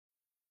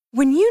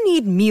When you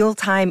need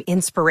mealtime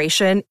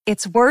inspiration,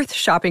 it's worth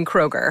shopping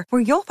Kroger,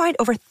 where you'll find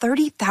over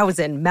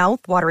 30,000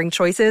 mouth-watering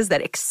choices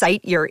that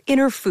excite your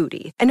inner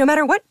foodie. And no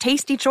matter what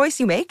tasty choice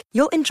you make,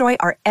 you'll enjoy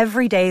our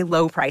everyday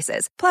low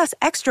prices, plus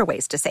extra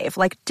ways to save,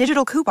 like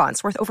digital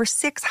coupons worth over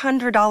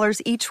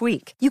 $600 each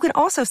week. You can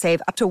also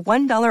save up to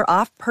 $1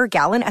 off per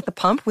gallon at the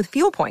pump with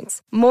fuel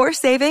points. More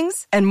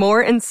savings and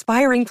more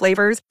inspiring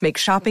flavors make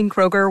shopping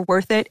Kroger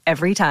worth it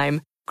every time.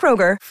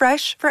 Kroger,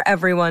 fresh for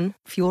everyone.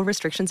 Fuel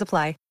restrictions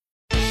apply.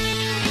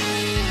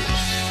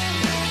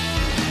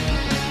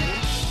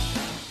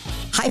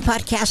 Hi,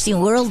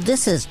 podcasting world.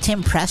 This is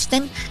Tim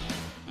Preston,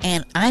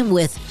 and I'm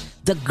with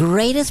the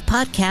greatest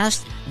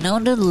podcast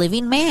known to the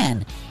living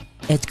man.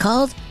 It's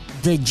called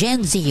The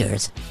Gen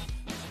Zers.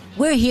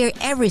 We're here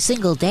every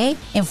single day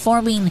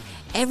informing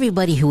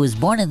everybody who was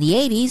born in the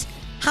 80s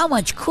how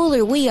much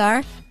cooler we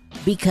are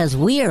because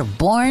we are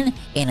born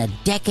in a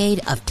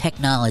decade of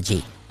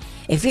technology.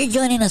 If you're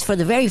joining us for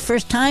the very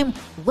first time,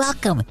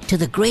 welcome to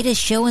the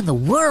greatest show in the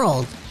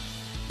world.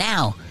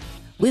 Now,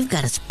 we've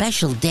got a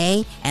special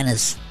day and a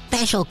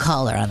special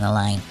caller on the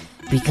line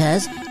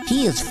because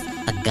he is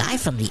a guy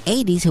from the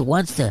 80s who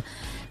wants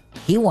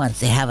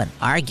to have an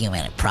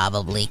argument,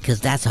 probably, because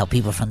that's how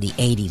people from the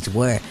 80s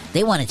were.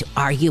 They wanted to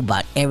argue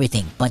about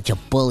everything, bunch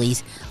of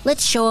bullies.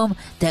 Let's show them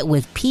that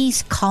with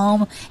peace,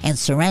 calm, and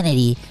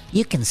serenity,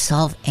 you can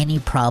solve any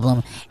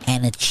problem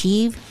and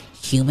achieve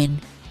human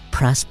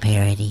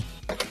prosperity.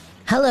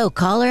 Hello,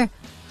 caller.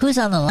 Who's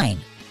on the line?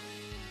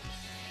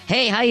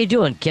 Hey, how you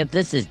doing, Kip?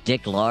 This is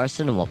Dick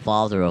Larson. I'm a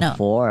father of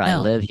four. I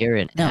live here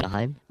in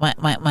Anaheim. My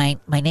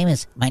name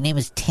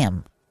is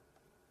Tim.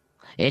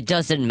 It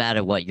doesn't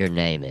matter what your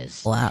name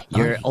is. Wow.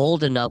 You're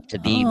old enough to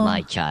be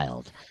my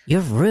child.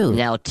 You're rude.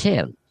 Now,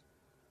 Tim.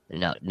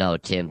 No,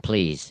 Tim,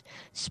 please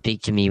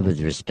speak to me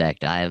with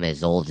respect. I am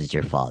as old as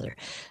your father.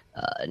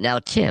 Now,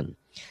 Tim,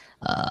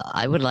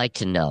 I would like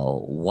to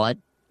know what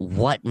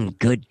in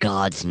good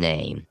God's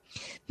name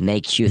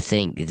makes you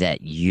think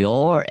that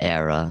your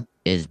era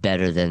is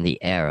better than the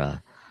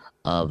era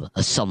of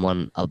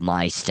someone of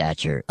my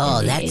stature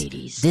in the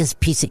 80s. This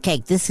piece of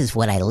cake. This is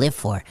what I live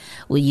for.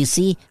 Well, you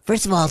see,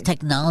 first of all,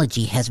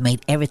 technology has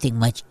made everything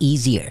much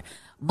easier,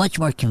 much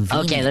more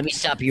convenient. Okay, let me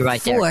stop you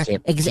right there,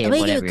 Kip. Let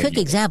me give you a quick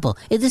example.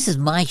 This is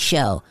my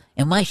show.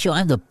 In my show,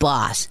 I'm the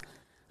boss.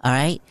 All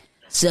right?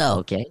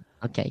 So...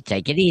 Okay,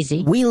 take it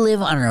easy. We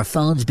live on our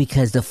phones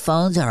because the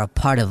phones are a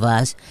part of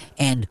us,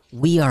 and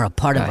we are a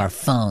part of our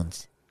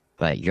phones.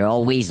 Right, you're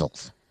all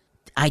weasels.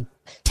 I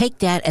take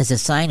that as a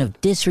sign of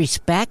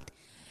disrespect,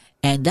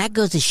 and that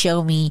goes to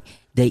show me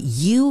that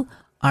you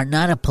are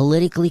not a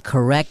politically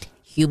correct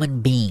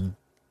human being.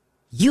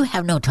 You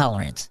have no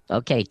tolerance.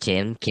 Okay,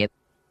 Tim, Kip.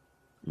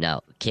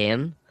 No,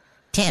 Tim,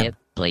 Kip,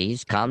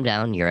 please calm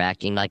down. You're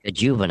acting like a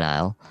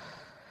juvenile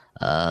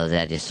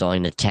that is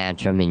throwing a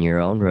tantrum in your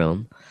own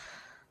room.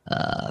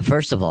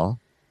 First of all,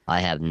 I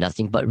have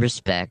nothing but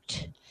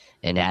respect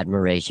and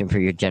admiration for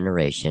your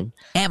generation.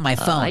 And my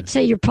phone. I'd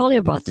say you're probably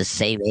about the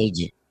same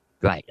age.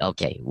 Right,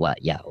 okay,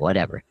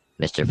 whatever,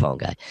 Mr. Phone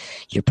Guy.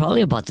 You're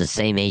probably about the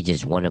same age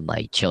as one of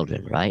my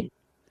children, right?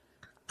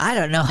 I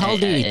don't know. How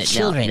old are your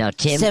children? Now,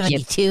 Tim,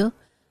 72?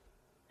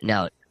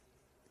 Now,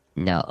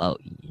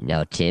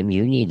 Tim,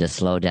 you need to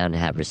slow down and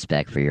have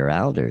respect for your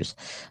elders.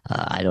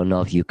 I don't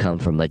know if you come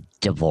from a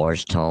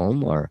divorced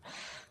home or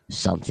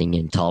something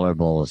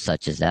intolerable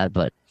such as that,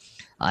 but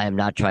I am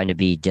not trying to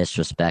be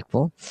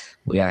disrespectful.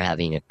 We are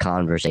having a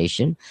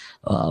conversation.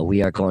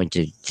 We are going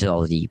to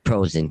tell the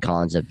pros and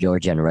cons of your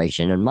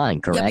generation and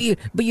mine, correct? Yeah,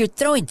 but you're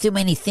throwing too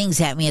many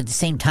things at me at the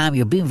same time.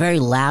 You're being very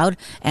loud,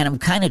 and I'm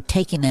kind of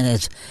taking it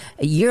as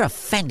you're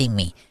offending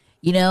me.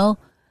 You know,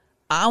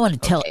 I want to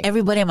tell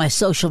everybody on my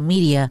social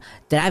media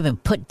that I've been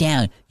put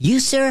down. You,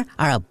 sir,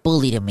 are a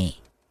bully to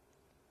me.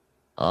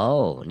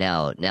 Oh,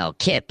 now,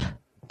 Kip,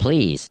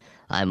 please.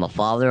 I'm a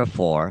father of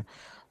four.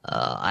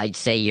 I'd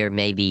say you're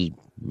maybe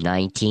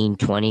 19,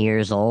 20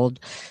 years old.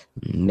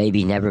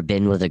 Maybe never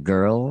been with a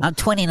girl. I'm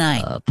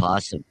 29.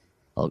 Possible.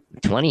 Oh,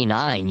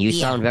 29? You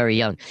sound very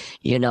young.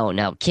 You know,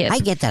 now, Kip. I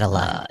get that a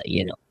lot.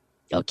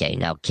 Okay,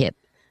 now, Kip,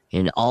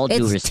 in all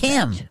due respect.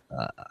 Tim.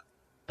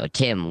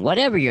 Tim,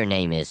 whatever your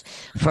name is,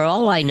 for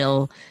all I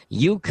know,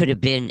 you could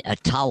have been a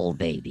towel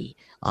baby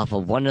off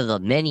of one of the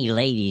many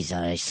ladies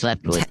that I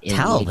slept with.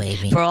 Towel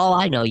baby. For all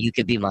I know, you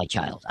could be my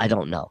child. I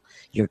don't know.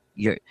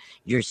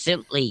 You're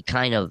simply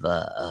kind of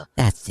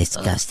that's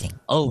disgusting.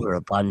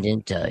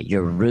 Overabundant.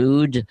 You're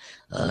rude.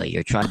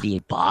 You're trying to be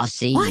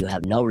bossy. What? You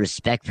have no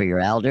respect for your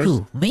elders.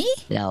 Who, me?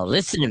 Now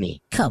listen to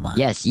me. Come on.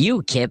 Yes,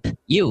 you, Kip.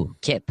 You,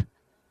 Kip.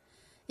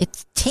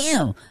 It's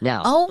Tim.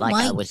 Now, oh like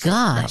my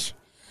gosh.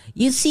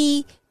 You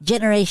see,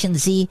 Generation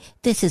Z,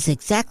 this is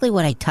exactly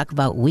what I talk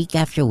about week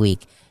after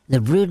week.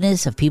 The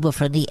rudeness of people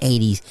from the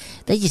 80s.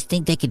 They just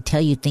think they can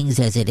tell you things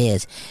as it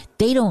is.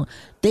 They don't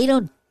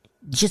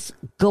just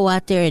go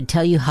out there and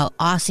tell you how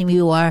awesome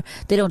you are.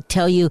 They don't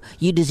tell you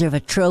you deserve a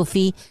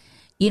trophy.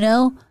 You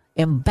know?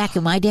 And back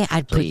in my day,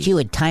 I'd put you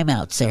in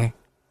timeout, sir.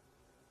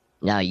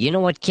 Now, you know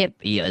what, Kip?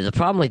 The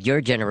problem with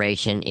your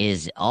generation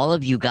is all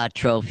of you got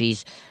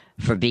trophies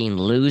for being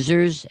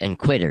losers and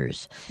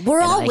quitters. We're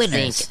And all I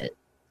winners.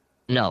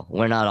 No,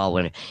 we're not all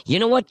winners. You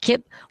know what,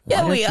 Kip? Why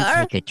Yeah, don't we you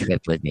are. take a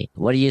trip with me?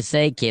 What do you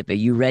say, Kip? Are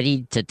you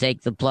ready to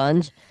take the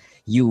plunge?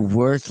 You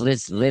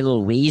worthless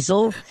little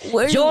weasel.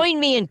 Join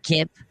me and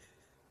Kip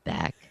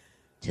back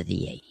to the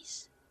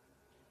 80s.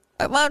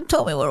 My mom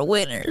told me we're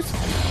winners.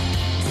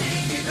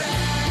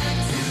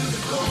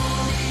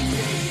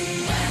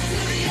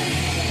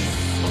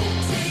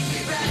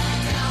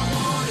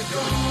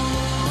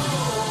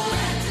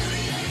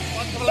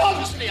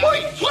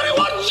 $1.21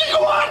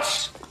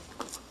 gigawatts!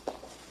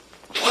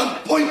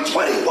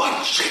 1.21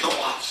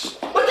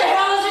 gigawatts! What the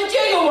hell is a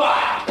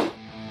gigawatt?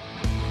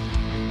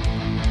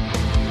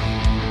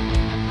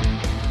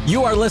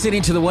 You are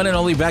listening to the one and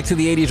only Back to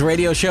the 80s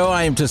radio show.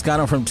 I am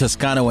Toscano from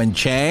Toscano and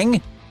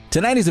Chang.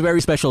 Tonight is a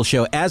very special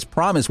show. As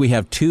promised, we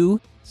have two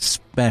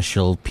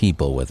special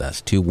people with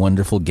us, two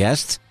wonderful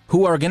guests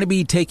who are going to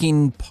be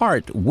taking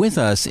part with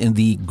us in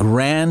the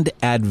grand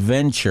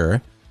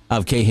adventure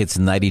of K-Hits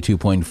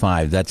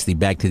 92.5. That's the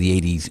Back to the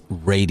 80s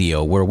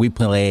radio, where we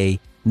play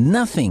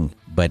nothing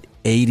but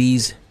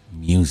 80s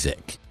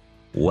music.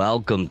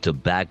 Welcome to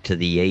Back to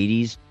the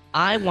 80s.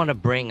 I want to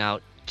bring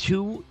out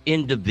two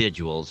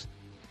individuals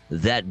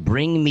that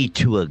bring me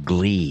to a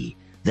glee,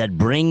 that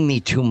bring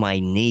me to my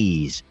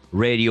knees.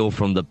 Radio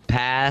from the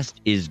past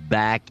is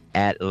back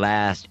at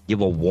last. Give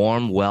a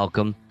warm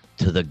welcome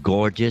to the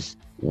gorgeous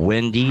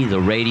Wendy,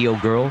 the radio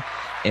girl.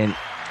 And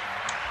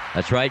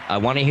that's right. I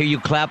want to hear you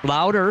clap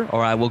louder,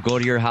 or I will go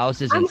to your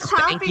houses and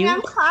spank you.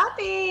 I'm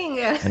clapping.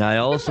 And I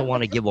also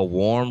want to give a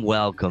warm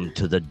welcome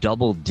to the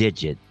double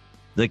digit,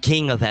 the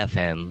king of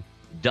FM,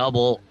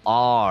 Double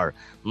R.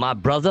 My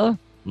brother,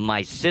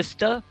 my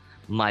sister,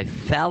 my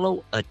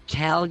fellow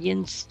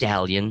Italian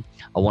stallion.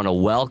 I want to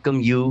welcome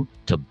you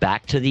to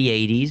Back to the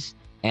 80s,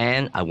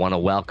 and I want to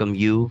welcome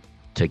you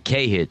to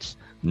K-Hits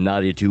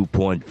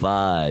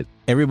 92.5.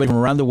 Everybody from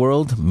around the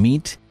world,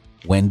 meet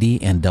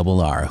Wendy and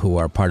Double R, who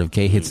are part of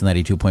K-Hits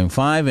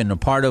 92.5 and a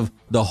part of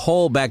the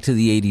whole Back to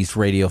the 80s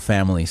radio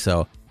family.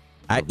 So,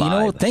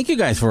 thank you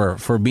guys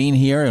for being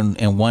here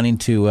and wanting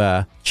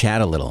to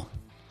chat a little.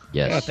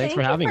 Yes. Yeah, thanks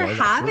for having us.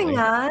 Having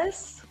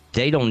us.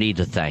 They don't need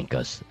to thank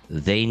us.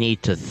 They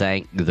need to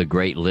thank the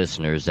great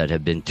listeners that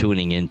have been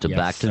tuning in to Yes,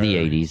 Back to the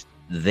sir. 80s.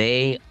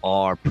 They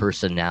are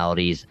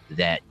personalities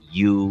that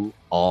you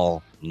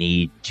all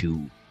need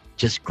to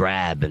just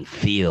grab and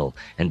feel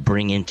and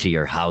bring into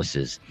your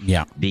houses.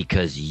 Yeah.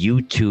 Because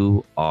you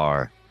two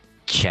are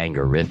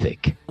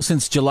changerific.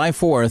 Since July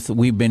 4th,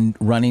 we've been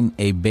running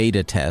a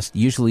beta test.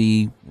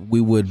 Usually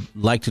we would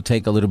like to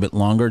take a little bit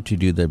longer to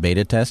do the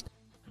beta test.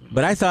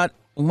 But I thought,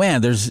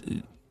 man, there's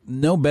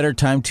no better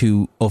time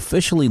to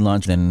officially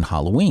launch than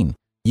Halloween.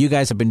 You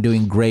guys have been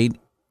doing great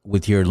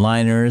with your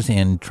liners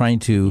and trying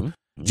to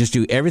just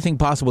do everything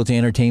possible to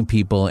entertain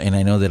people. And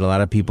I know that a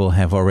lot of people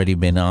have already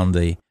been on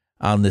the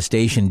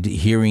station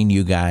hearing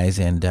you guys.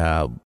 And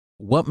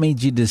what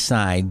made you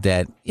decide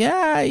that,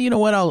 yeah, you know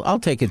what, I'll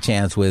take a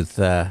chance with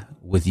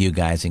you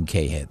guys in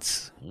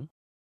K-Hits?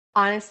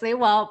 Honestly,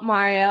 well,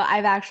 Mario,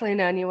 I've actually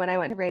known you when I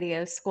went to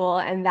radio school,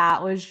 and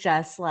that was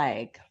just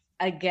like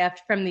a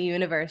gift from the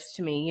universe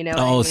to me. You know what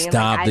I Oh, mean?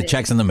 stop. Like, The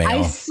check's in the mail.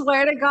 I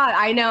swear to God,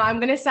 I know I'm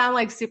going to sound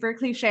like super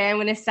cliche. I'm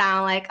going to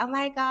sound like, oh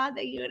my God,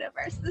 the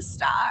universe, the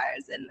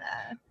stars, and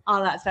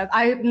all that stuff.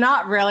 I'm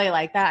not really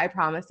like that, I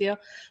promise you.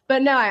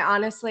 But no, I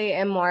honestly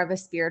am more of a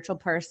spiritual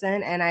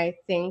person. And I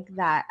think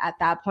that at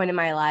that point in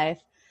my life,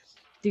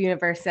 the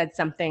universe said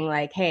something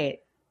like,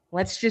 hey,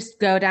 let's just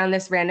go down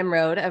this random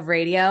road of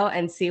radio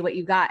and see what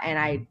you got. And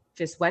I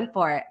just went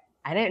for it.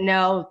 I didn't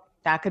know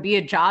that could be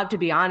a job, to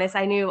be honest.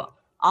 I knew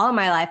all of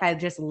my life I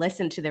just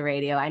listened to the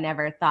radio. I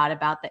never thought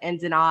about the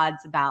ins and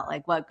odds about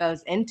like what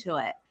goes into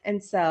it.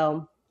 And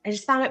so I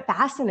just found it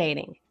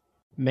fascinating.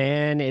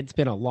 Man, it's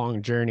been a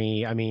long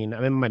journey. I mean,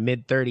 I'm in my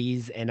mid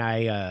 30s and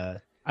I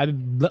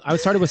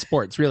started with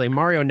sports, really.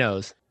 Mario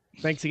knows.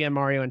 Thanks again,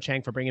 Mario and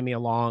Chang, for bringing me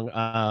along.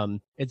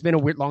 It's been a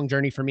weird, long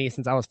journey for me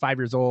since I was 5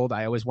 years old.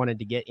 I always wanted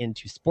to get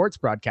into sports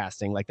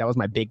broadcasting. Like, that was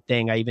my big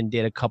thing. I even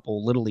did a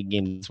couple Little League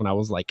games when I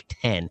was like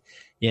 10,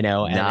 and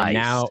Nice. then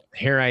now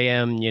here I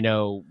am,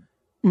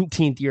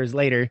 18 years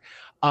later,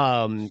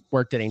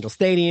 worked at Angel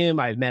Stadium.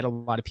 I've met a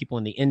lot of people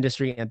in the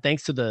industry, and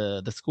thanks to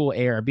the school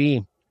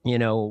ARB,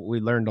 we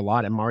learned a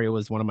lot, and Mario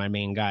was one of my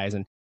main guys.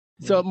 And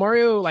so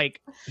Mario,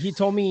 he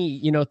told me,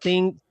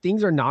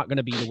 things are not going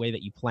to be the way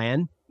that you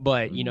plan,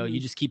 but you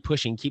just keep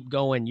pushing, keep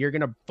going. You're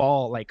going to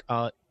fall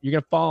you're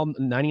going to fall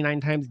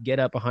 99 times, get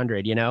up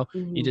 100,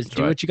 you just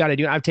do what you got to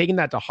do. I've taken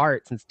that to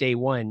heart since day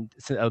one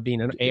of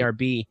being an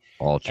ARB.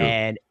 All true.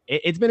 And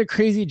it's been a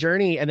crazy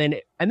journey. And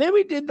then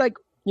we did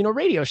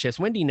radio shifts.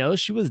 Wendy knows,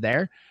 she was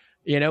there.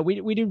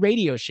 We did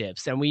radio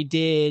shifts, and we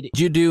did. Did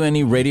you do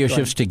any radio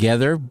shifts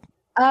together?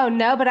 Oh,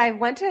 no, but I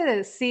went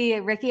to see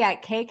Ricky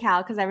at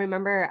KCAL because I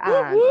remember.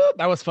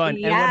 That was fun.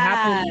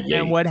 Yeah.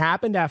 And what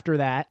happened after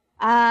that?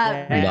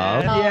 Love.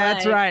 Yeah,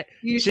 that's right.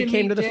 You She should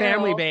came meet to the Jill.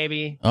 family,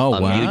 baby. Oh,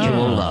 A wow.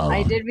 mutual love.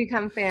 I did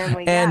become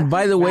family. And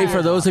by the way,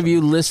 for those of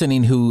you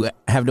listening who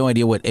have no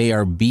idea what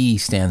ARB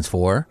stands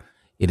for,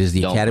 It is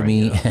the Don't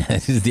Academy. bring it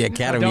It is the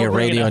Academy Don't of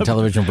bring it Radio and up.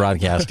 Television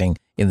Broadcasting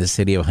in the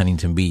city of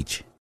Huntington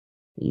Beach.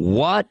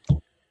 What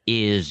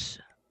is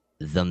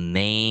the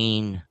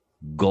main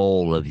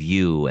goal of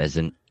you as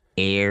an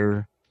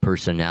air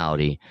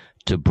personality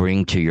to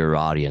bring to your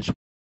audience?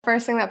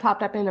 First thing that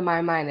popped up into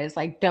my mind is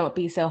like, don't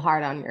be so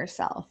hard on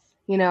yourself.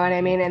 You know what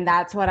I mean? And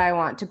that's what I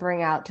want to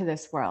bring out to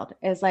this world,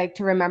 is like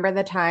to remember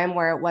the time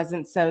where it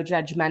wasn't so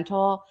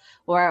judgmental,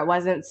 where it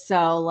wasn't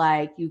so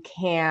like you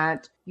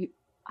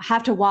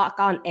have to walk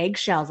on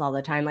eggshells all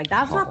the time. Like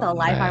that's not the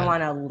life I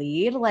want to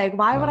lead. Like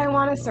why would I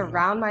want to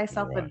surround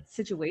myself with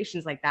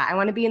situations like that? I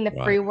want to be in the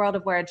free world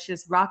of where it's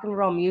just rock and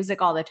roll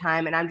music all the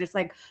time, and I'm just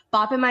like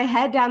bopping my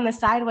head down the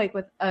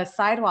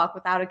sidewalk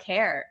without a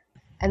care.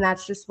 And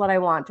that's just what I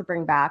want to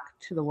bring back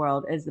to the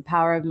world, is the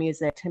power of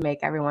music to make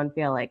everyone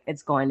feel like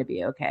it's going to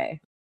be okay.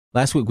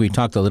 Last week we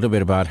talked a little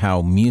bit about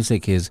how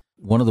music is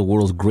one of the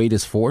world's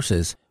greatest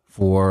forces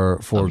for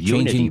Of changing,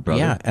 unity,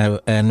 brother.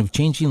 and of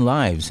changing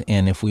lives.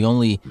 And if we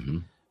only,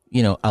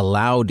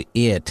 allowed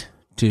it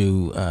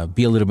to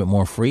be a little bit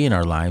more free in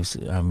our lives,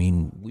 I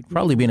mean, we'd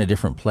probably be in a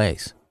different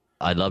place.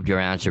 I loved your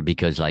answer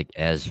because, like,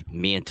 as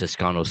me and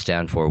Toscano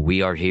stand for,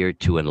 we are here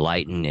to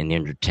enlighten and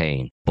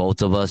entertain.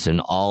 Both of us and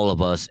all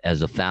of us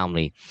as a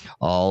family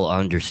all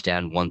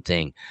understand one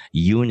thing.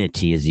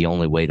 Unity is the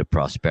only way to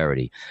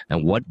prosperity.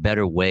 And what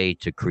better way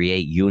to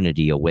create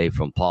unity away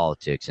from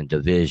politics and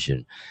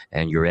division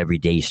and your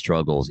everyday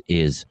struggles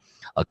is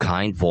a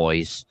kind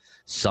voice,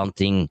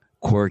 something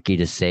quirky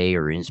to say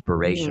or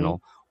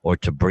inspirational, or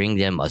to bring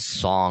them a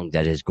song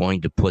that is going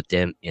to put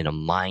them in a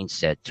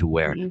mindset to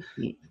where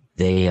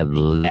they have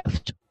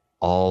left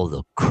all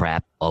the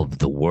crap of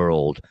the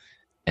world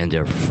and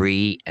they're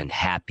free and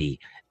happy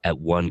at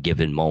one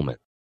given moment.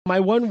 My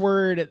one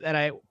word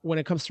that when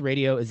it comes to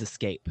radio, is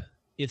escape,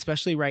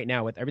 especially right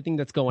now with everything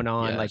that's going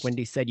on. Yes. Like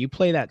Wendy said, you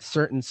play that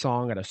certain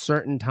song at a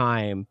certain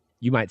time,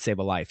 you might save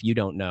a life. You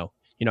don't know.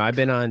 I've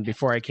been on,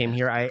 before I came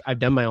here, I've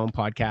done my own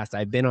podcast.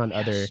 I've been on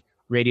other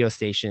radio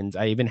stations.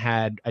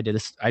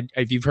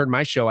 If you've heard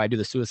my show, I do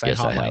the suicide Yes,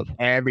 I hotline have.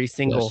 every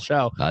single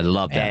show. I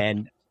love that.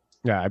 And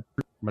yeah,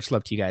 much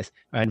love to you guys.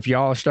 And if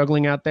y'all are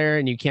struggling out there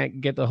and you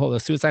can't get the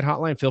suicide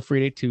hotline, feel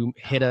free to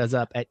hit us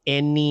up at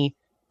any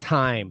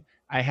time.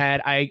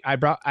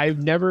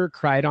 I've never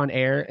cried on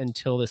air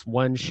until this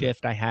one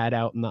shift I had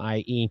out in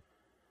the IE.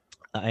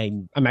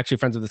 I'm actually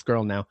friends with this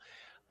girl now.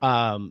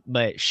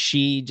 But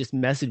she just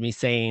messaged me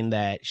saying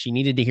that she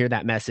needed to hear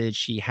that message.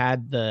 She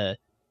had the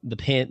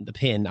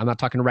pin. I'm not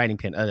talking a writing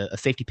pin, a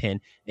safety pin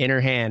in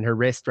her hand, her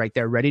wrist right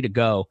there, ready to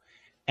go.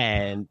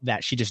 And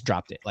that she just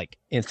dropped it, like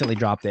instantly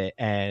dropped it.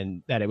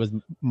 And that it was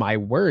my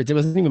words. It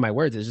wasn't even my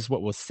words. It's just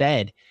what was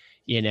said,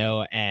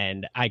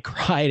 and I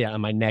cried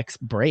on my next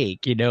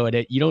break, and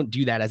you don't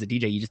do that as a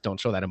DJ. You just don't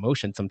show that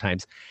emotion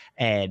sometimes.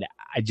 And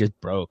I just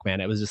broke,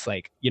 man. It was just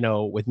like,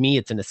 with me,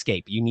 it's an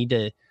escape. You need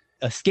to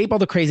escape all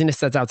the craziness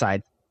that's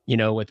outside,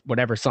 with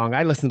whatever song.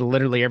 I listen to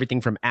literally everything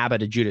from ABBA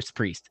to Judas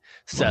Priest.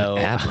 So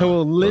I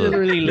will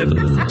literally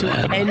listen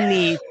to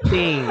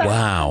anything.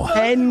 Wow.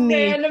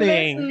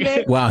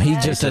 Anything. Wow, he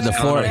just said the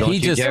four. Don't He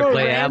you just. dare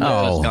play ABBA,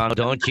 Oh. Toscano.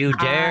 Don't you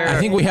dare. I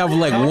think we have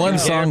like one Dare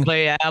song.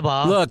 play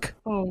ABBA. Look,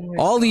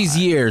 all these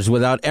years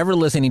without ever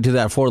listening to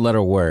that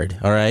 4-letter word,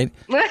 all right?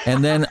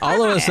 And then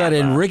all of a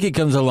sudden, Ricky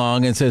comes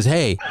along and says,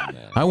 hey,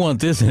 I want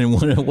this in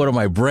one of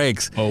my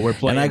breaks. Oh, we're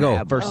playing And I go,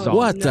 ABBA song.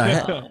 what the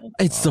heck?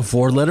 It's the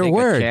 4-letter Take a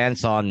word.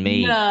 chance on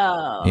me.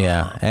 No.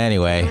 Yeah,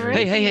 anyway.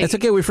 Hey. It's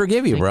okay. We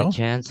forgive you, Take bro. a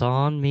chance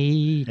on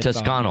me. It's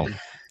Toscano, on.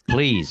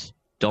 Please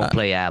don't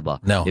play ABBA.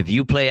 no. If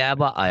you play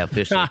ABBA, I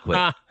officially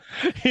quit.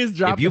 He's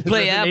dropping If you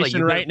play his ABBA, resignation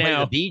you better right play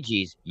now. the Bee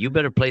Gees. You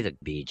better play the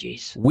Bee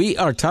Gees. We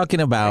are talking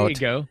There about, you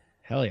go.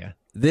 Hell yeah.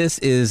 this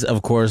is,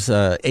 of course,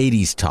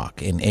 80s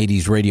talk and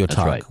 80s radio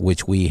talk, right.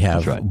 which we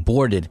have That's right.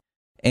 boarded.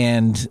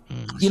 And, So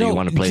you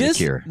wanna play The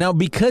Cure. Now,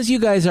 because you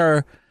guys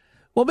are,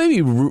 well,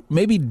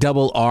 maybe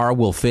Double R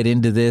will fit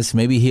into this.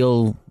 Maybe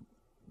he'll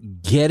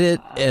get it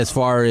as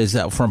far as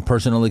from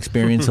personal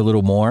experience a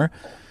little more.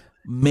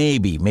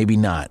 Maybe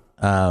not.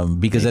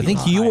 Because I think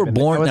you were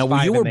born.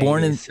 Now, you were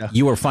born in.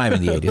 You were 5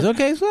 in the 80s.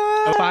 Okay,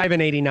 so 5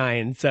 and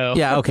 89. So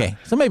yeah, okay,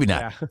 so maybe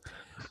not. Yeah.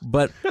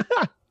 But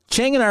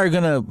Chang and I are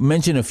going to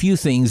mention a few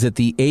things that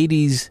the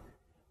 80s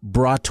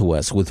brought to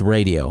us with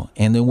radio,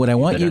 and then what I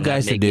want Better you not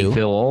guys to make me do.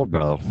 feel old,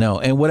 bro. No,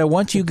 and what I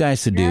want you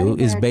guys to do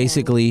is Very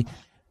basically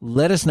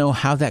let us know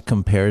how that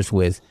compares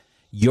with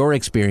your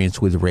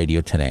experience with radio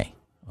today.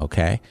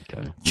 Okay,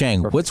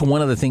 Chang, what's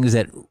one of the things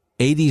that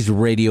 80s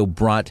radio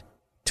brought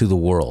to the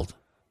world?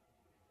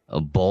 A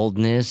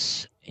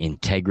boldness,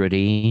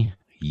 integrity,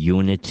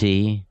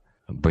 unity,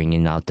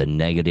 bringing out the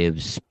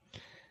negatives,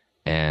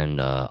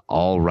 and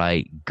all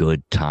right,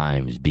 good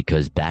times.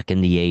 Because back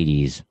in the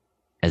 80s,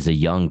 as a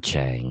young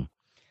Chang,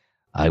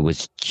 I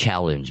was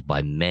challenged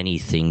by many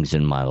things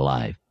in my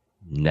life,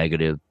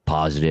 negative,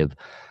 positive,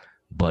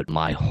 but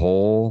my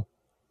whole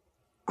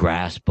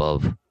grasp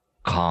of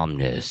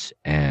calmness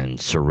and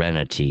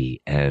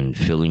serenity and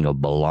feeling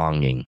of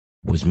belonging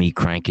was me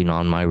cranking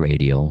on my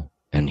radio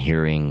and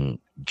hearing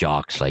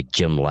jocks like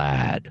Jim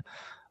Ladd,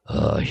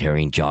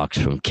 hearing jocks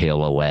from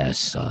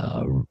KLOS,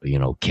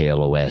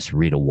 KLOS,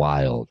 Rita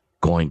Wild,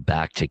 going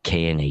back to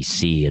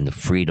KNAC and the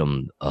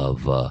freedom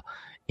of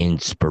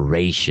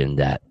inspiration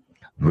that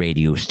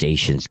radio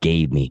stations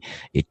gave me.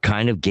 It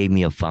kind of gave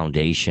me a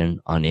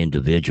foundation on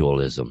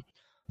individualism.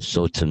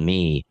 So to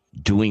me,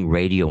 doing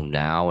radio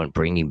now and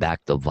bringing back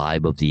the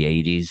vibe of the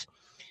 80s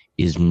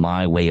is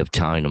my way of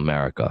telling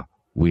America,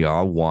 we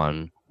are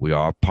one, we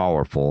are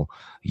powerful.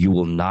 You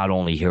will not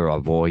only hear our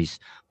voice,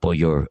 but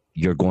you're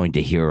going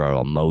to hear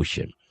our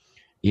emotion.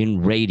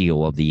 In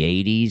radio of the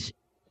 80s,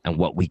 and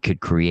what we could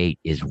create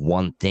is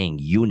one thing,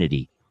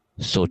 unity.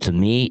 So to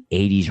me,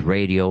 80s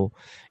radio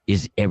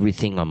is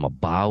everything I'm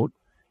about.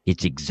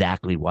 It's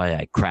exactly why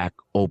I crack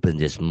open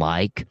this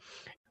mic.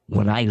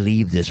 When I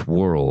leave this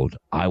world,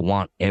 I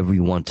want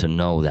everyone to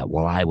know that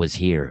while I was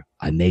here,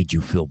 I made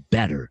you feel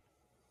better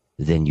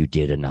than you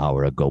did an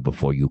hour ago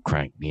before you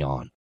cranked me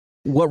on.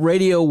 What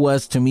radio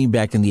was to me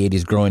back in the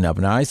 80s growing up,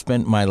 and I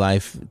spent my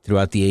life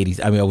throughout the 80s.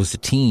 I mean, I was a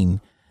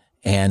teen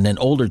and an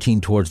older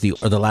teen towards the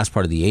last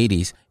part of the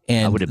 80s.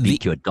 And I would have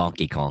beat you at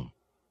Donkey Kong.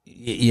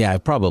 Yeah,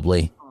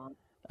 probably.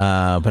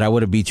 But I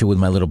would have beat you with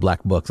my little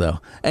black book, though.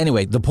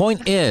 Anyway, the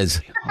point is,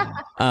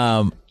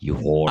 you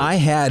whore. I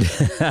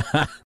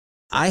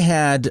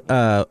had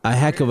a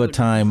heck of a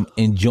time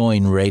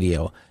enjoying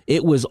radio.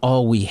 It was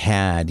all we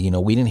had. You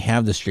know, we didn't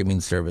have the streaming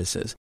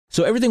services.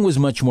 So everything was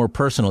much more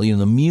personal. You know,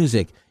 the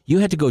music, you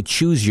had to go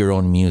choose your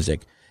own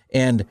music.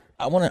 And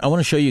I want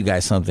to show you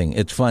guys something.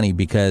 It's funny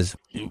because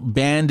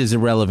band is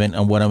irrelevant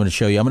on what I'm going to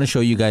show you. I'm going to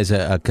show you guys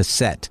a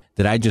cassette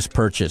that I just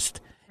purchased.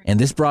 And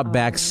this brought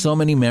back so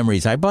many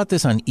memories. I bought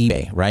this on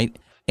eBay, right?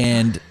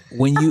 And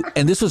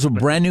and this was a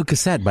brand new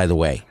cassette, by the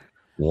way.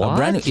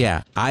 What?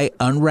 Yeah. I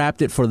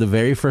unwrapped it for the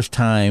very first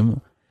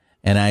time.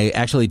 And I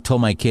actually told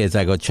my kids,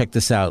 I go, check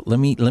this out. Let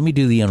me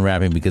do the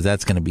unwrapping because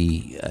that's going to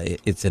be,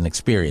 it's an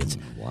experience.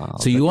 Wow.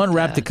 So you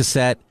unwrap the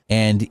cassette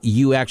and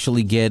you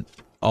actually get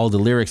all the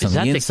lyrics on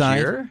the inside.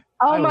 The Cure?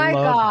 Oh my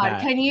God.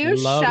 that. Can you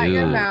shut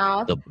your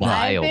mouth?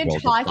 I've been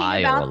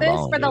talking about this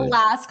for the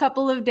last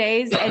couple of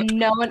days and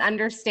no one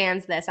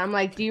understands this. I'm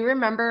like, do you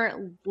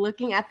remember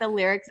looking at the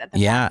lyrics at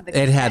the back of the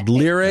cassette? It had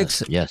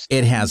lyrics. Yes.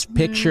 It has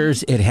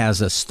pictures. It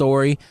has a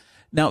story.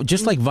 Now,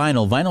 just like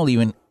vinyl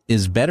even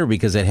is better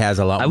because it has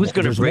a lot more. I was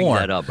going to bring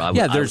that up.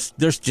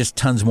 There's just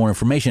tons more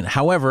information.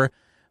 However,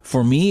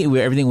 for me,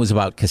 everything was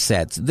about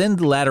cassettes. Then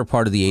the latter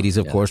part of the 80s,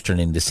 of course,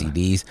 turned into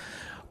CDs.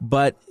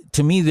 But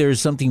to me, there's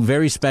something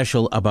very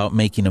special about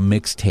making a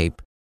mixtape.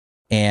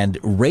 And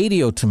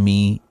radio to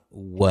me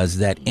was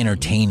that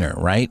entertainer,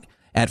 right?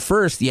 At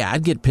first,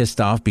 I'd get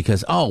pissed off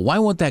because, why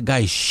won't that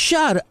guy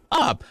shut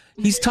up?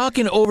 He's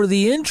talking over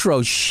the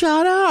intro.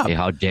 Shut up. Hey,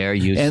 how dare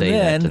you say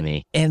that to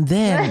me? And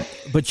then,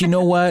 but you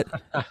know what?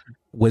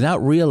 Without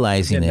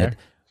realizing it,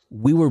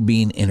 we were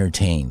being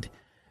entertained.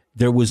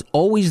 There was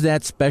always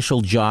that special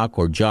jock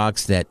or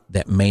jocks that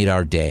made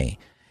our day.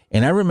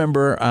 And I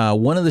remember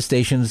one of the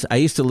stations, I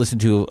used to listen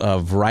to a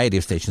variety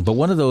of stations, but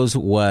one of those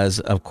was,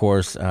 of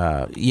course,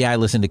 I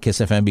listened to Kiss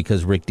FM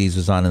because Rick Dees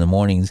was on in the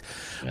mornings.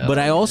 But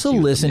I also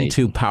listened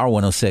to Power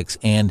 106,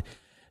 and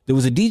there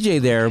was a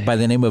DJ there by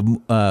the name of,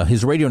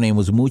 his radio name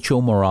was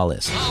Mucho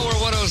Morales. Power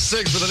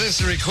 106 with an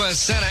instant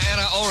request, Santa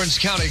Ana Orange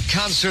County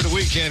concert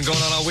weekend going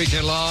on all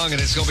weekend long,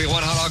 and it's going to be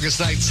one hot August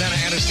night, Santa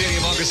Ana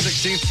Stadium, August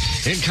 16th,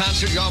 in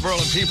concert, Yarborough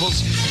and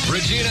Peoples,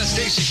 Regina,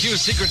 Stacey Q,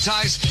 Secret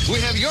Ties. We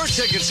have your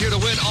tickets here to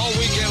win all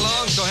weekend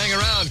long, so hang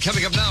around.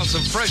 Coming up now,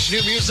 some fresh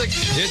new music.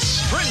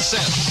 It's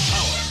Princess.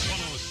 Power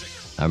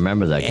 106. I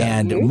remember that guy.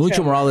 And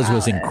Mucho Morales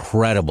was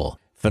incredible,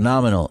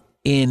 phenomenal.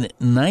 In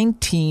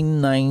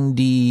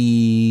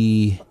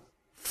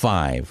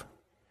 1995,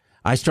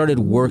 I started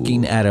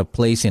working at a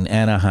place in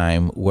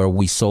Anaheim where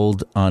we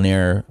sold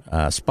on-air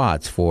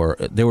spots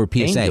there were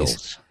PSAs.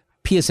 Angels.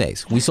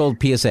 PSAs. We sold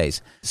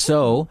PSAs.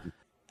 So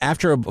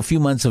after a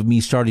few months of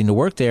me starting to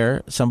work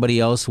there,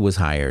 somebody else was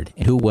hired.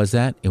 And who was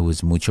that? It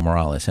was Mucho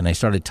Morales. And I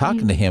started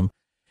talking to him,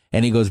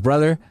 and he goes,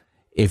 brother,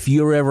 if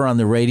you're ever on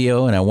the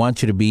radio, and I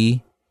want you to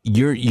be,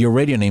 your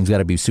radio name's got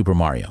to be Super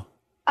Mario.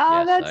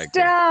 Oh, Yes, that's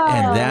dope.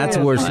 And that's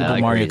where Super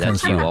Mario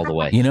comes from. All the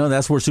way. You know,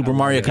 that's where Super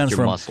Mario comes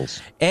from.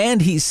 Muscles.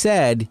 And he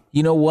said,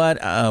 you know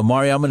what,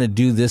 Mario, I'm going to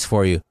do this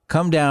for you.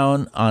 Come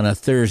down on a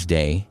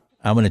Thursday.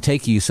 I'm going to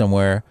take you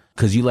somewhere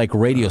because you like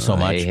radio so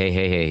much.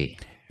 Hey.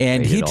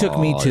 And he took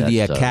me to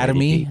the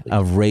Academy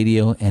of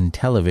Radio and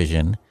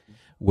Television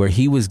where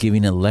he was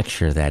giving a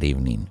lecture that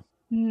evening.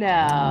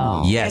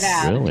 No. Yes. Get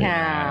out of Really?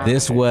 town.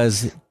 This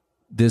was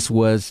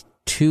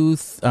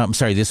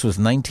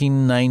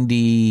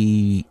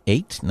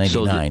 1998,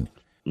 99.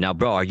 Now,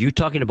 bro, are you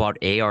talking about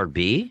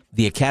ARB?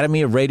 The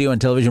Academy of Radio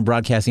and Television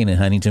Broadcasting in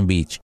Huntington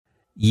Beach.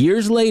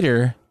 Years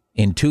later,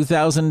 in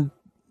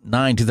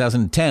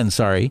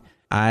 2010,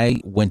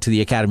 I went to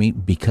the Academy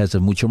because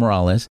of Mucho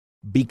Morales,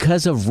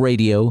 because of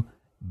radio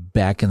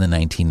back in the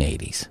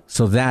 1980s.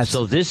 So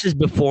this is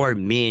before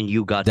me and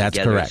you got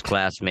together as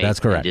classmates. That's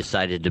correct. And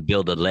decided to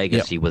build a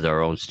legacy with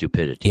our own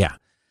stupidity. Yeah.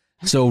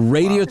 So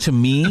radio to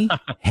me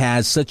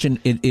has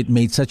it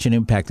made such an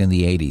impact in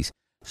the 80s.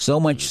 So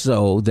much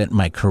so that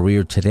my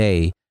career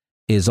today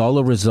is all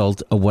a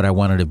result of what I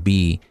wanted to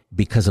be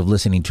because of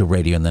listening to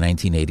radio in the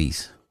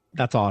 1980s.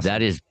 That's awesome.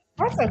 That is,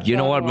 That's a you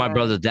know fun what, my one.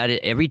 brother, that is,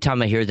 every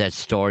time I hear that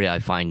story, I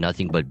find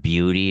nothing but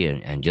beauty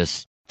and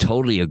just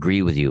totally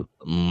agree with you.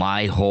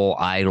 My whole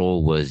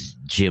idol was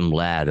Jim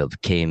Ladd of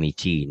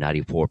KMET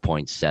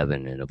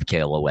 94.7 and of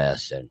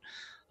KLOS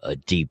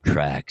and Deep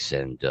Tracks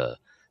and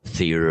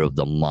Theater of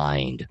the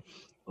Mind.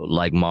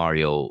 Like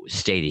Mario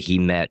stated, he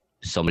met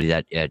somebody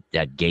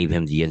that gave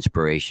him the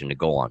inspiration to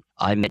go on.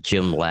 I met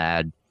Jim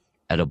Ladd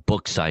at a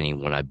book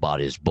signing when I bought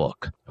his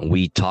book. And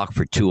we talked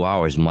for 2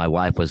 hours. My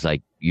wife was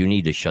like, you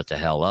need to shut the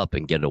hell up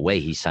and get away.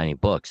 He's signing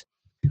books.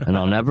 And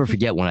I'll never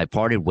forget when I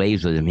parted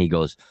ways with him, he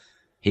goes,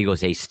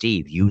 hey,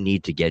 Steve, you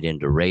need to get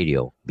into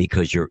radio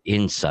because your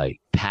insight,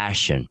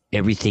 passion,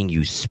 everything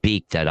you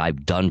speak that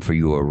I've done for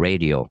your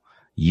radio,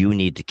 you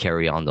need to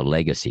carry on the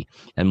legacy.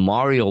 And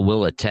Mario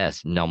will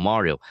attest. Now,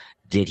 Mario,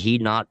 did he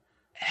not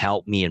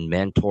help me and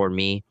mentor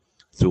me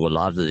through a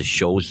lot of the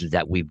shows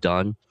that we've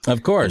done?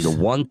 Of course. And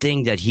the one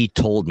thing that he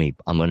told me,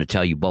 I'm going to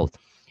tell you both,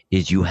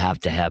 is you have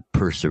to have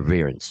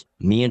perseverance.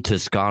 Me and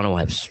Toscano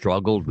have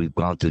struggled. We've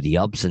gone through the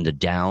ups and the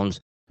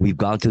downs. We've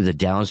gone through the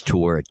downs to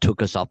where it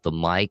took us off the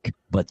mic,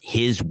 but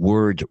his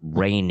words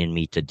reign in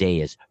me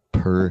today is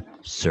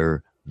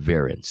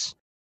perseverance.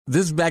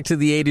 This is Back to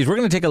the 80s. We're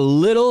going to take a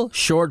little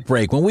short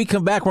break. When we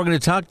come back, we're going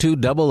to talk to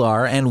Double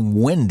R and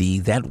Wendy,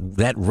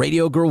 that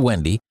radio girl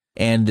Wendy,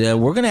 and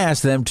we're going to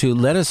ask them to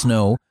let us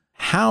know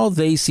how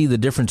they see the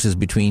differences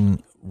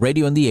between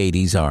radio in the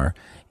 80s are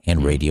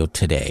and radio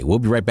today. We'll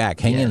be right back.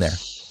 Hang in there.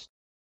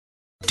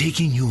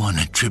 Taking you on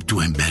a trip to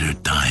a better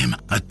time,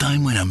 a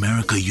time when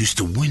America used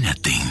to win at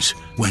things,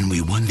 when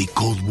we won the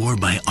Cold War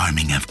by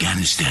arming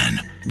Afghanistan,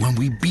 when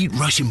we beat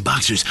Russian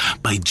boxers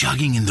by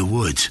jogging in the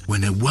woods,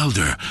 when a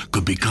welder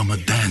could become a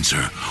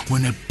dancer,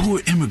 when a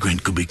poor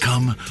immigrant could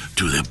become,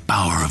 through the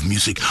power of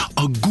music,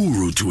 a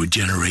guru to a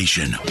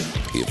generation.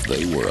 If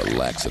they were a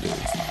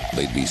laxative,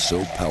 they'd be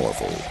so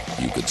powerful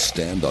you could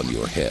stand on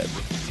your head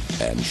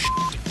and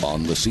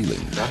on the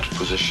ceiling. That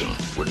position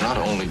would not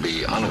only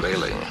be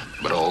unavailing,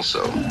 but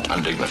also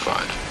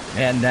undignified.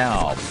 And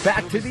now,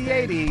 back to the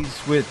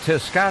 80s with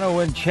Toscano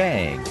and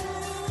Chang.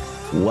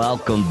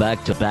 Welcome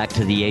back to the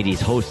 80s,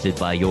 hosted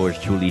by yours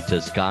truly,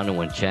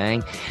 Toscano and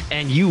Chang.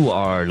 And you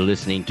are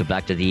listening to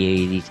Back to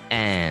the 80s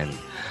and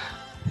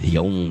the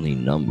only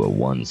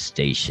 #1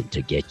 station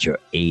to get your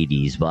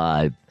 80s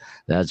vibe.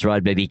 That's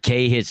right, baby.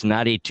 K-Hits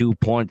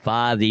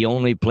 92.5, the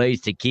only place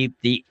to keep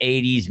the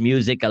 80s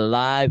music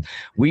alive.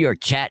 We are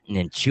chatting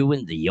and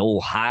chewing the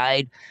old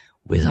hide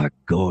with our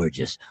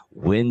gorgeous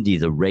Wendy,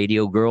 the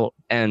radio girl,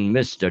 and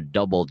Mr.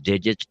 Double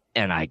Digits,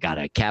 and I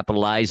gotta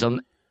capitalize them,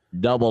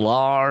 Double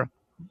R.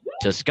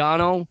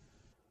 Toscano,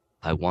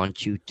 I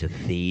want you to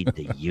feed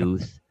the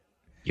youth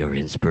your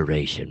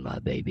inspiration, my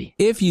baby.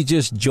 If you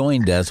just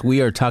joined us, we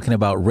are talking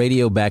about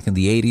radio back in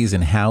the 80s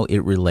and how it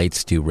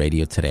relates to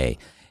radio today.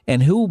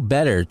 And who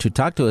better to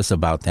talk to us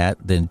about that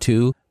than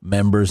two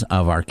members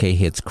of our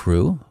K-Hits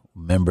crew,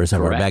 members of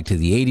Correct. our Back to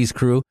the 80s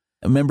crew,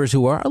 members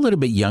who are a little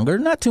bit younger,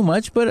 not too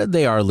much, but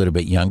they are a little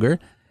bit younger,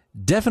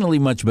 definitely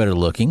much better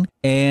looking.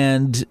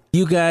 And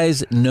you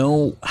guys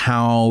know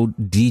how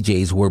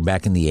DJs were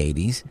back in the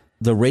 80s.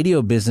 The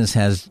radio business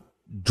has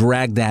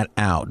dragged that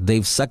out.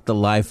 They've sucked the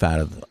life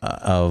out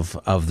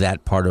of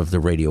that part of the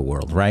radio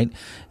world, right?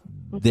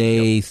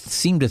 They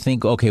seem to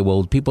think, okay,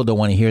 well, people don't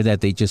want to hear that.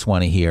 They just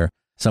want to hear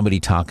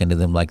somebody talking to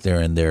them like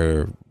they're in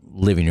their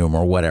living room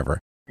or whatever.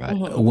 Right.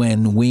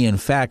 When we, in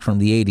fact, from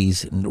the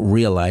 80s,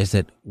 realized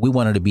that we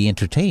wanted to be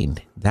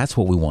entertained. That's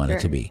what we wanted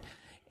to be.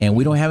 And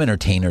we don't have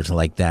entertainers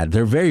like that.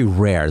 They're very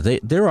rare.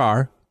 There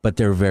are, but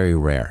they're very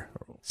rare.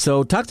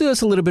 So talk to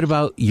us a little bit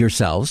about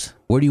yourselves.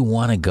 Where do you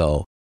want to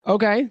go?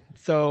 Okay.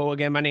 So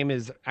again, my name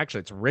is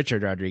it's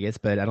Richard Rodriguez,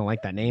 but I don't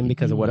like that name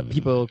because of what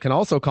people can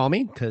also call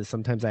me, because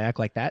sometimes I act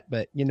like that,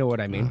 but you know what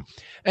I mean.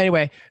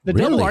 Anyway, the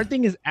double R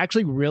thing is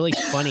actually really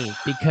funny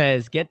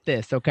because get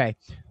this. Okay.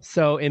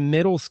 So in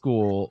middle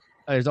school,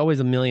 there's always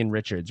a million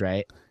Richards,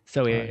 right?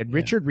 So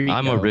Richard Rico.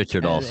 I'm a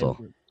Richard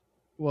also.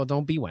 Well,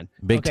 don't be one.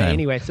 Big time.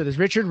 Anyway, so there's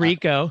Richard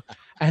Rico,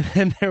 and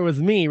then there was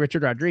me,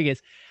 Richard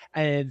Rodriguez.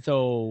 And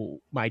so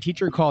my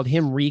teacher called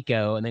him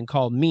Rico and then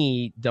called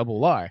me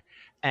Double R.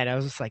 And I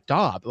was just like,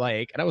 Dob,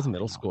 and I was in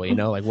middle school,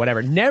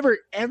 whatever. Never,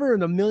 ever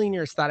in a million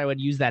years thought I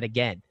would use that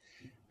again.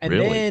 And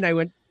then I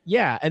went,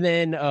 and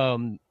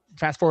then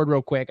fast forward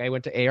real quick, I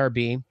went to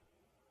ARB,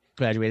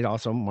 graduated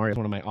also. Mario's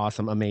one of my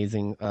awesome,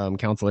 amazing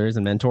counselors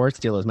and mentors.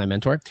 Still is my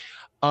mentor.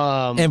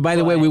 And by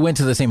the way, we went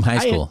to the same high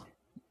school.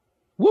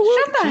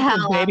 Shut the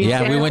hell up.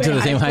 Yeah, we went to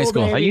the same high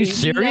school. Are you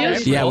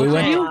serious? Yeah, we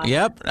went.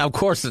 Yep. Of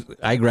course,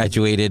 I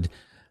graduated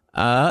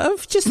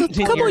just a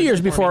couple of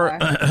years before.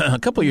 A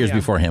couple of years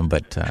before him,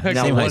 but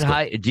now, same what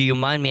high school. do you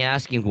mind me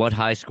asking what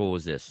high school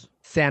was this?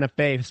 Santa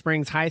Fe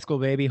Springs High School,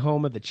 baby,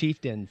 home of the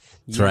Chieftains.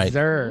 That's right.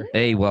 Sir.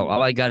 Hey, well,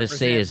 all I got to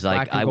say is,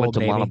 I went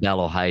to baby.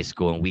 Montebello High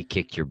School, and we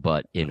kicked your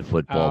butt in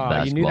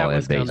football, you knew that basketball, and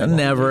was coming.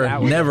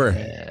 baseball. Never.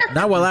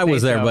 Not while I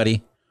was there,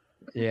 buddy.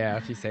 Yeah,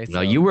 if you say so.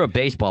 No, you were a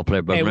baseball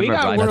player, but Hey, we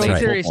remember, got I World played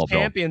Series football, bro.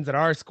 champions at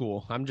our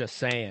school. I'm just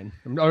saying.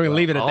 I'm going to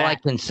leave it at All that. I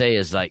can say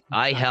is, like,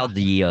 I held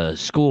the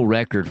school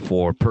record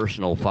for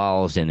personal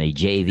fouls in a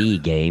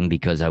JV game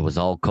because I was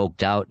all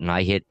coked out and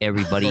I hit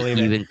everybody,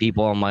 even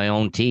people on my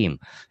own team.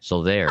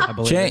 So there.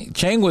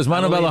 Chang was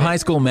Montebello High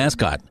School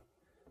mascot.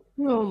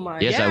 Oh my!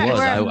 Yes, God. I was.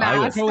 I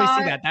was. totally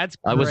see that. That's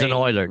I was an great.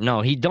 Oiler.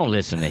 No, don't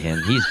listen to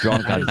him. He's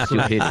drunk on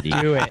stupidity.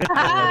 Do it.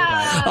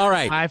 All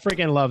right. I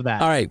freaking love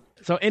that. All right.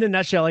 So in a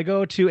nutshell, I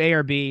go to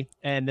ARB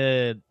and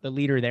the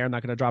leader there, I'm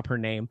not going to drop her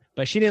name,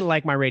 but she didn't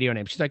like my radio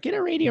name. She's like, get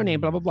a radio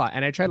name, blah, blah, blah.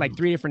 And I tried like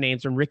 3 different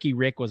names and Ricky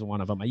Rick was one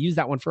of them. I used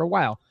that one for a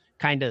while,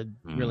 kind of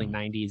really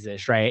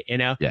 90s-ish, right? You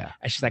know? Yeah.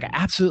 And she's like, I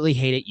absolutely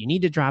hate it. You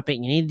need to drop it.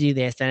 You need to do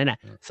this. And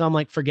so I'm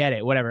like, forget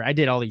it, whatever. I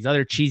did all these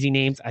other cheesy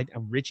names. I'm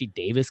Richie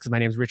Davis because my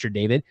name's Richard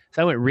David.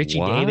 So I went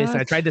Richie Davis.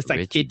 And I tried this like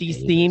Richie 50s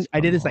Davis. theme.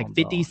 I did this like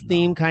 50s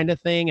theme kind of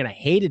thing and I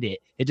hated it.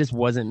 It just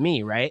wasn't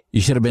me, right?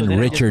 You should have been So then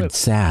I just Richard went-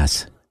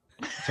 Sass.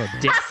 So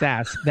Dick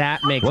Sass.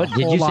 That makes What a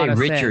did whole you say, lot of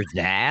Richard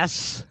sense.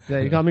 Sass? Yeah,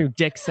 you call me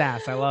Dick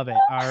Sass. I love it.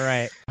 All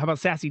right. How about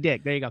Sassy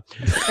Dick? There you go.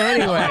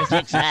 Anyway,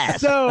 Dick Sass.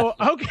 so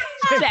okay.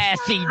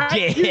 Sassy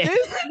Dick.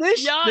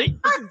 This,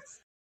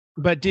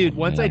 but dude,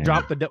 once I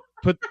dropped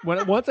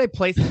once I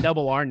placed the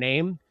double R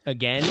name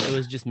again, it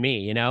was just me,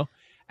 you know.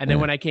 And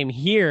then when I came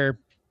here,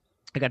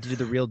 I got to do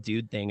the real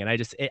dude thing, and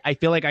I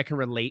feel like I can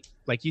relate,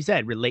 like you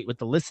said, relate with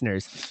the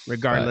listeners,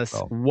 regardless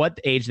Right, what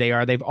age they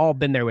are. They've all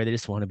been there where they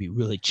just want to be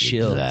really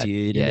chill,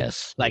 dude.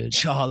 Yes. Like,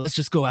 chaw, let's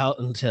just go out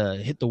and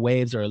hit the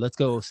waves, or let's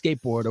go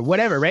skateboard, or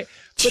whatever, right?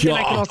 But then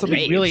I can also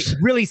be really,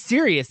 really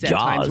serious at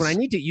times when I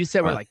need to. You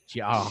said we're like,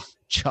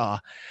 chaw,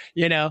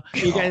 you know,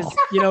 you guys,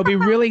 be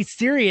really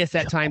serious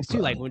at times too.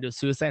 Like when we do a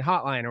suicide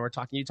hotline, or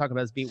you talking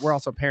about us being. We're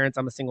also parents.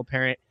 I'm a single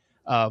parent.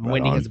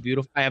 Wendy has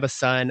I have a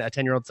son, a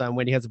 10-year-old son.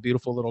 Wendy has a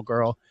beautiful little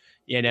girl,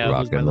 who's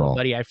my little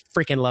buddy. I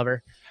freaking love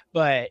her.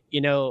 But,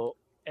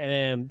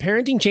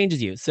 parenting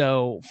changes you.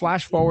 So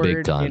flash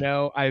forward,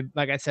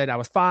 like I said, I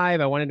was 5.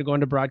 I wanted to go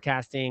into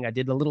broadcasting. I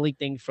did the Little League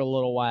thing for a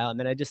little while. And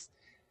then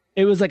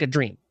it was like a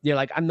dream. You're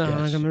like, I'm not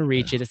going to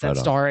reach it. It's that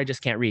star I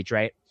just can't reach.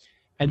 Right.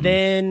 And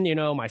then,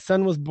 my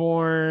son was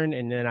born,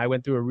 and then I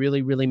went through a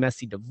really, really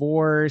messy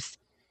divorce,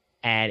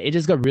 and it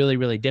just got really,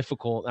 really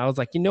difficult. I was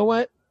like, you know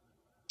what?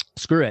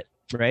 Screw it.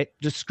 Right?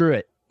 Just screw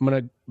it.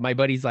 My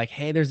buddy's like,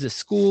 hey, there's this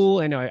school.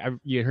 I know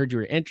you heard you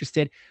were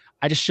interested.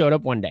 I just showed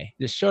up one day.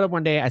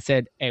 I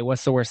said, hey,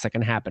 what's the worst that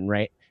can happen?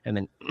 Right. And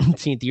then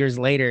 18 years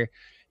later,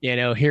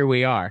 here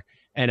we are.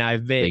 And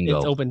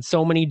it's opened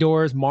so many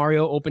doors.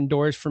 Mario opened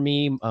doors for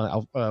me.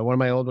 One of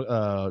my old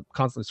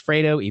consulants,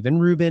 Fredo, even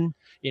Ruben,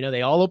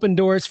 they all opened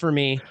doors for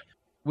me.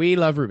 We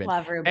love Ruben.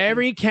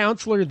 Every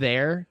counselor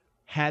there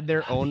had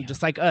their own,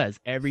 just like us,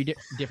 every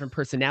different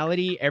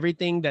personality,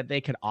 everything that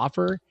they could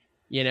offer.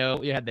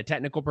 You had the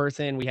technical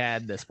person, we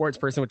had the sports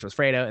person, which was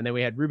Fredo, and then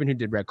we had Ruben who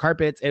did red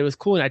carpets. It was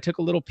cool, and I took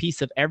a little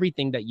piece of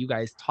everything that you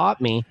guys taught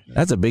me.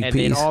 That's a big and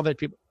piece. Then all the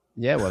people,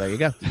 yeah, well, there you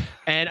go.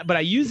 But I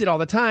use it all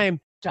the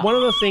time. One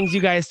of the things you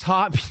guys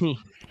taught me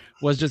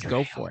was just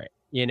go for it.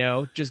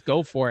 Just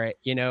go for it.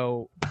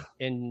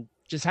 And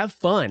just have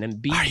fun and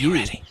be you.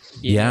 Ready?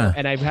 Yeah.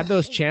 And I've had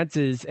those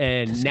chances,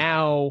 and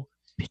now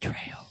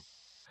betrayal.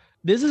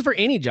 This is for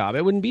any job.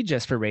 It wouldn't be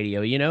just for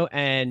radio,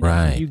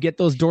 and you get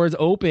those doors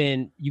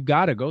open, you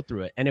got to go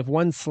through it. And if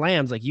one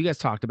slams, like you guys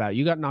talked about,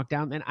 you got knocked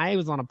down. And I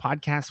was on a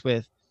podcast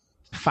with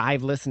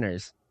 5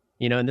 listeners,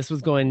 and this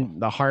was going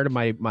the heart of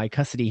my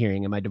custody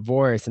hearing and my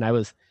divorce. And I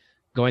was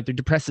going through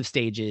depressive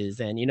stages.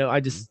 And,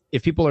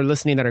 if people are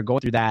listening that are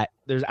going through that,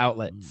 there's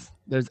outlets.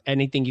 There's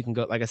anything you can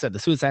go, like I said, the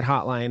suicide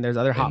hotline, there's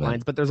other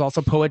hotlines, but there's also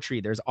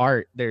poetry, there's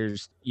art,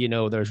 there's,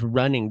 there's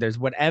running, there's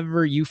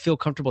whatever you feel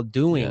comfortable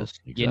doing, Yes,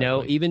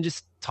 exactly. Even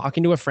just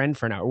talking to a friend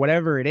for an hour,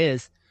 whatever it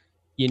is,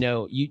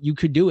 you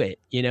could do it,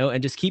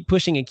 and just keep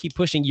pushing and keep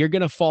pushing. You're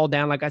going to fall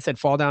down. Like I said,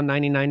 fall down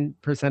 99%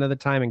 of the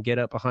time and get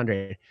up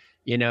 100,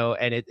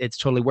 and it's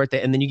totally worth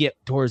it. And then you get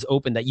doors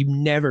open that you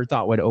never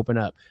thought would open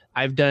up.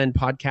 I've done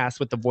podcasts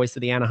with the voice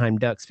of the Anaheim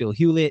Ducks, Phil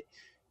Hewlett.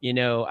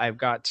 I've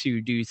got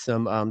to do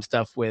some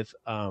stuff with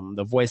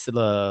the voice of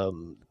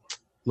the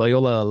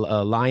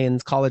Loyola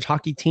Lions college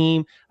hockey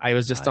team. I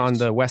was just on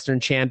the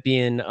Western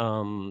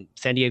champion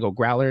San Diego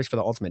Growlers for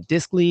the Ultimate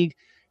Disc League.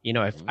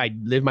 I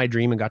lived my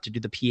dream and got to do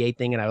the PA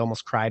thing, and I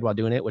almost cried while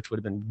doing it, which would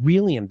have been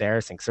really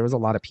embarrassing because there was a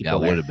lot of people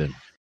there. Would have been.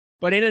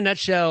 But in a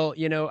nutshell,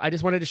 I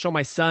just wanted to show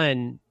my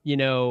son,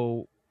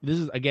 this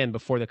is, again,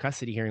 before the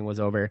custody hearing was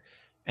over.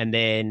 And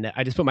then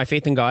I just put my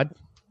faith in God.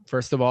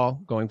 First of all,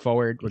 going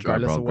forward,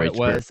 regardless of what it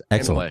was,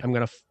 excellent. I'm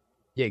gonna,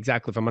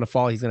 exactly. If I'm gonna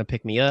fall, he's gonna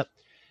pick me up,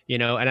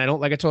 And I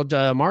don't, like I told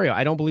Mario,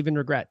 I don't believe in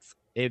regrets.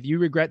 If you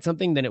regret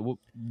something, then it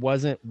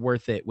wasn't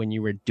worth it when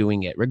you were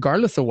doing it,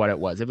 regardless of what it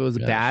was. If it was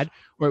bad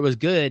or it was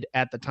good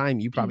at the time,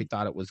 you probably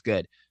thought it was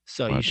good.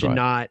 So you should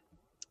not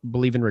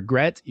believe in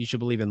regret. You should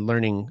believe in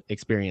learning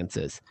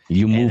experiences.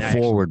 You move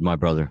forward, my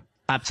brother.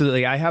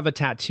 Absolutely. I have a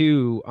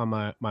tattoo on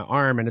my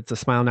arm, and it's a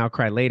smile now,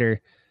 cry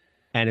later.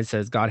 And it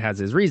says God has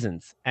his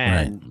reasons.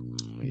 And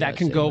that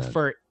can go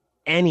for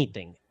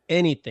anything.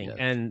 anything. Yes.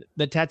 And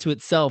the tattoo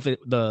itself,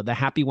 the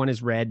happy one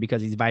is red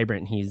because he's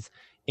vibrant. He's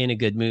in a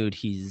good mood.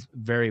 He's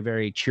very,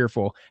 very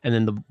cheerful. And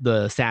then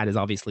the sad is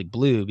obviously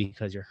blue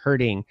because you're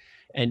hurting.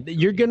 And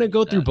you're going to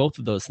go through both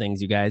of those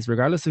things, you guys,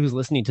 regardless of who's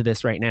listening to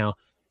this right now.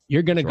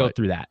 You're going to go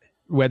through that,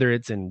 whether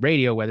it's in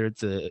radio, whether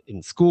it's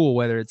in school,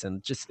 whether it's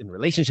in just in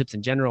relationships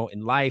in general,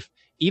 in life,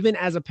 even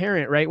as a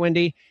parent, right,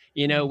 Wendy?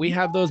 You know, we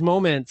have those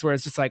moments where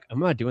it's just like, I'm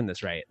not doing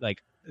this right.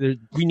 Like,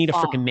 we need a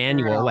freaking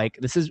manual. Like,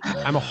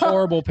 I'm a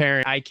horrible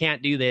parent. I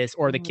can't do this.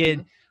 Or the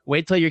kid,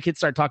 wait till your kids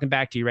start talking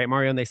back to you, right,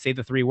 Mario? And they say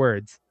the 3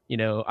 words, you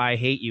know, I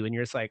hate you. And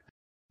you're just like.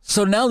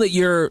 So now that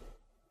you're,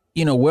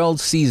 you know, well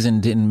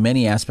seasoned in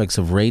many aspects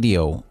of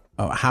radio,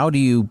 how do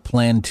you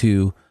plan to,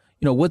 you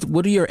know,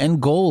 what are your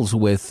end goals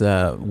with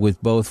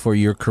both for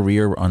your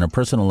career on a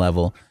personal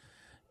level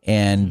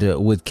and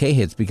with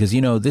K-Hits? Because,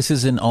 you know, this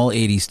is an all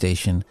 80s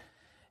station.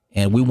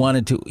 And we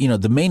wanted to, you know,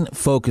 the main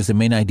focus, the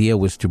main idea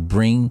was to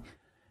bring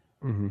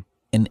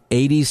an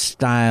 80s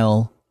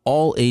style,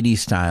 all 80s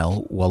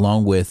style,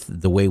 along with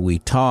the way we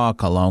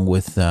talk, along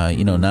with,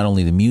 you know, not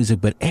only the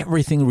music, but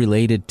everything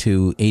related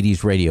to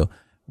 80s radio,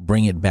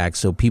 bring it back.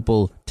 So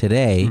people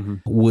today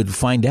would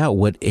find out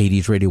what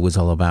 80s radio was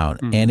all about.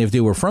 And if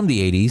they were from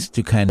the 80s,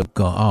 to kind of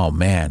go, oh,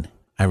 man,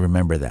 I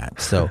remember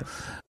that. So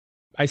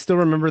I still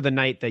remember the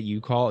night that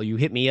you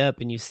hit me up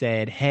and you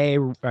said, hey,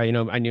 you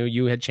know, I knew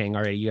you had Chang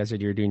already. You guys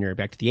you're doing your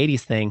Back to the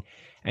 80s thing.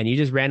 And you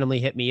just randomly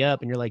hit me up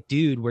and you're like,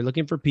 dude, we're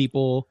looking for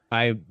people.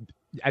 I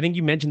think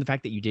you mentioned the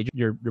fact that you did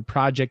your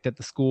project at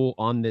the school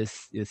on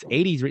this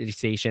 80s radio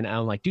station. And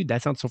I'm like, dude,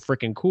 that sounds so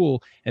freaking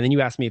cool. And then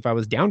you asked me if I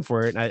was down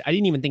for it. And I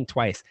didn't even think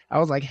twice. I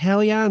was like,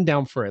 hell yeah, I'm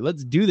down for it.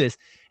 Let's do this.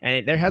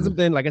 And there hasn't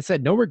been, like I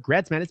said, no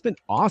regrets, man. It's been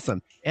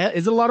awesome.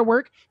 Is it a lot of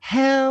work?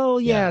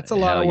 Hell yeah, it's a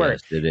lot of work.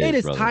 Yes, it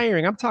is brother.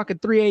 tiring. I'm talking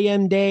 3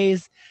 a.m.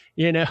 days,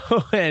 you know,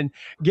 and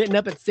getting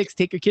up at 6,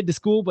 take your kid to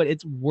school, but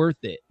it's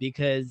worth it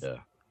because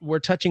we're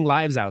touching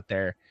lives out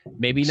there.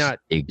 Maybe not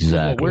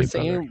exactly what we're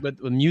saying, but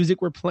the music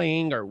we're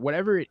playing or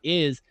whatever it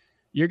is,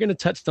 you're going to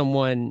touch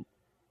someone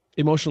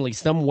emotionally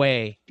some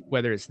way,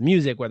 whether it's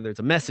music, whether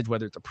it's a message,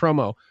 whether it's a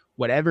promo,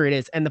 whatever it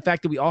is. And the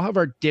fact that we all have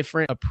our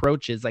different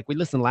approaches, like we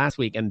listened last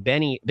week, and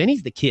Benny's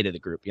the kid of the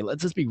group. You know,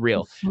 let's just be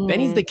real.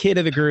 Benny's the kid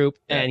of the group,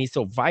 and he's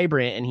so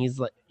vibrant, and he's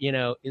like, you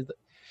know,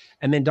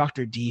 and then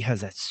Dr. D has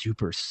that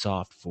super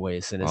soft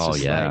voice, and it's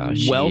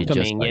like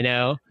welcoming, you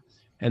know.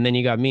 And then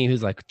you got me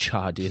who's like,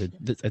 cha, dude,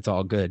 it's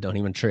all good. Don't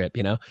even trip,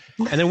 you know?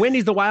 And then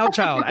Wendy's the wild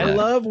child. I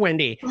love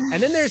Wendy.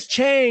 And then there's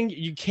Chang.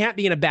 You can't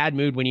be in a bad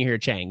mood when you hear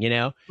Chang, you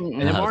know? And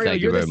then Mario,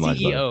 you're the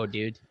CEO,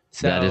 dude.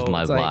 So that is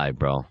my vibe,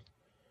 bro.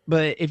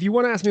 But if you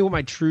want to ask me what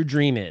my true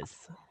dream is,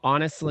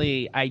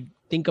 honestly, I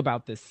think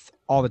about this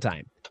all the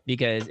time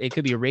because it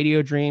could be a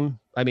radio dream.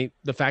 I mean,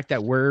 the fact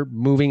that we're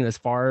moving as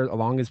far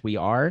along as we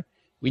are,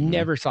 we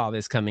never saw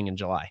this coming in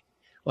July.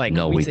 Like,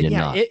 no, we did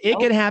not. It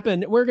could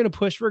happen. We're going to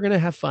push. We're going to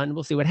have fun.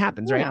 We'll see what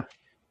happens, right?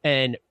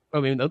 And I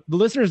mean, the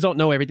listeners don't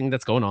know everything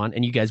that's going on,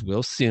 and you guys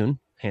will soon.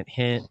 Hint,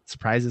 hint.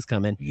 Surprises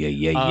coming.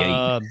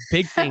 Yeah.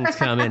 Big things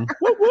coming.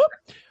 Whoop, whoop.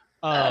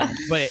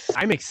 But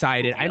I'm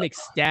excited. I'm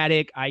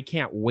ecstatic. I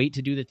can't wait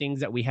to do the things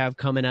that we have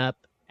coming up.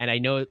 And I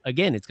know,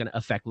 again, it's going to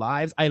affect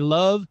lives. I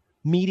love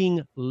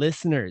meeting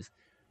listeners.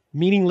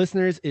 Meeting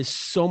listeners is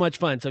so much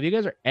fun. So if you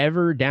guys are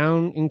ever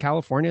down in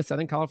California,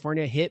 Southern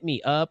California, hit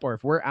me up. Or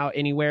if we're out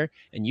anywhere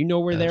and you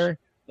know we're there,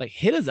 like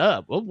hit us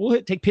up.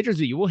 We'll take pictures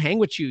of you. We'll hang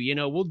with you. You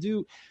know, we'll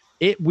do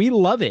it. We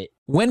love it.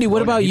 Wendy,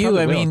 what about you?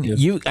 I mean,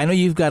 I know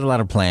you've got a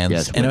lot of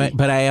plans, yes,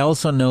 but I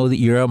also know that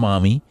you're a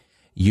mommy.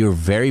 You're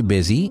very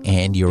busy,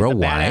 and you're a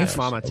wife,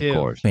 mama too. Of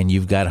course. And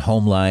you've got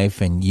home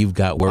life, and you've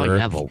got work.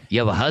 You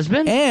have a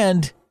husband,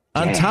 and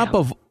on top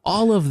of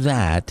all of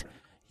that,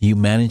 you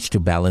manage to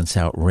balance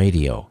out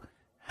radio.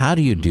 How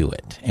do you do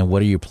it, and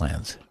what are your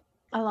plans?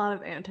 A lot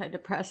of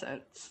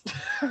antidepressants.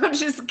 I'm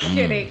just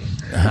kidding.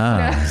 Is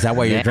that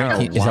why you're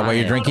drinking? Is that why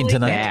you're drinking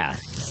tonight? Yeah.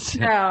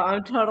 No,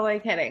 I'm totally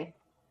kidding.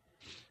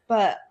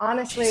 But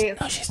honestly,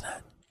 no, she's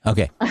not.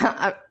 Okay.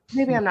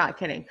 Maybe I'm not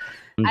kidding.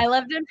 I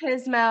lived in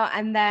Pismo,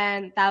 and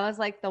then that was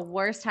like the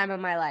worst time of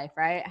my life,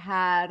 right?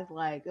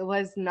 It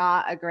was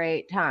not a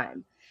great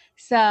time.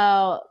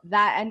 So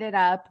that ended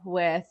up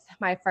with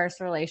my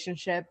first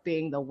relationship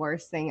being the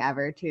worst thing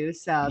ever too.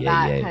 So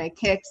that kind of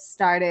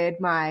kick-started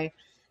my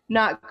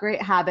not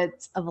great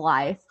habits of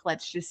life,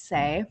 let's just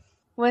say.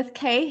 With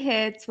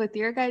K-Hits, with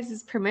your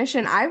guys'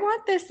 permission, I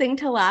want this thing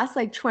to last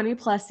like 20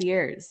 plus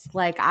years.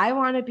 Like, I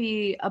want to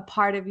be a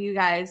part of you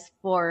guys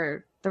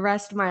for the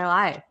rest of my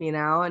life, you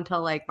know,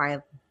 until like my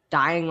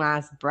dying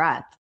last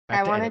breath.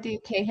 I want to do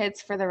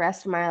K-Hits for the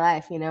rest of my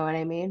life. You know what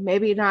I mean?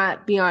 Maybe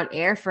not be on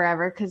air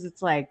forever, because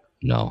it's like,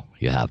 no,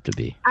 you have to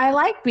be. I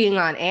like being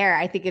on air.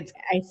 I think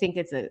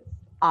it's an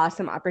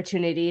awesome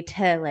opportunity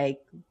to like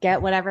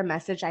get whatever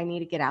message I need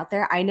to get out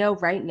there. I know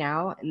right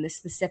now in this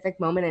specific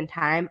moment in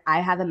time,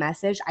 I have a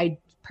message. I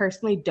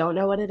personally don't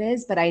know what it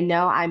is, but I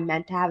know I'm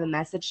meant to have a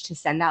message to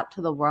send out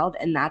to the world,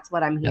 and that's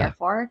what I'm here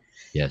for.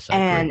 Yes.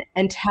 And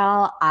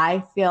until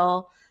I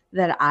feel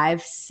that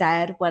I've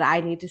said what I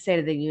need to say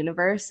to the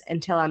universe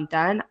until I'm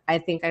done, I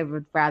think I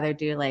would rather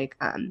do like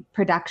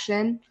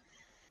production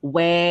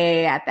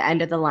way at the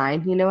end of the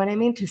line. You know what I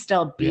mean? To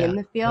still be in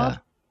the field,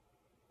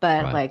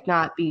 but like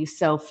not be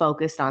so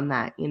focused on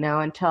that, you know,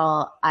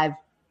 until I've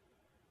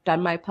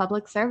done my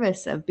public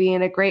service of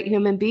being a great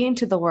human being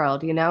to the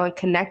world, you know, and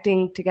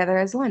connecting together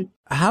as one.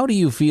 How do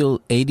you feel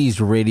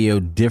 80s radio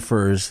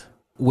differs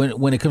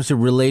when it comes to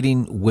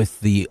relating with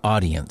the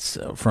audience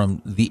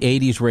from the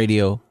 80s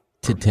radio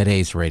to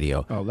today's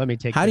radio? Oh, let me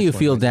take. How do you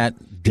feel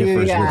that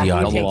differs with the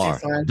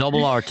audience?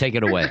 Double R, take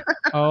it away.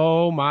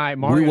 Oh my,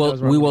 Mario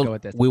we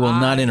will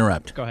not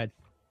interrupt. Go ahead.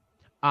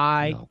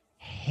 I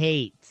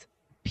hate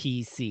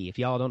PC. If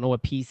y'all don't know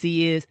what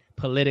PC is,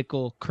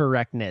 political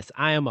correctness.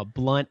 I am a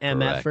blunt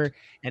MFer,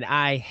 and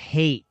I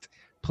hate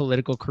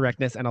political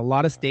correctness. And a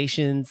lot of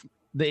stations,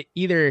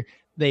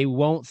 they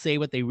won't say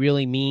what they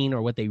really mean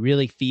or what they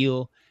really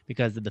feel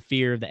because of the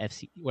fear of the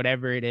FC,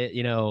 whatever it is,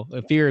 you know,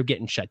 the fear of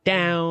getting shut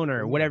down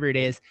or whatever it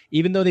is.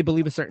 Even though they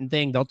believe a certain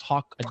thing, they'll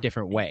talk a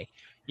different way,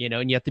 you know,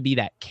 and you have to be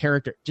that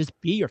character. Just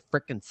be your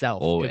freaking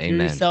self. Oh, if you're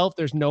yourself,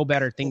 there's no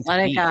better thing to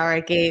Let be. it go,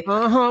 Ricky.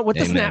 With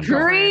the snap.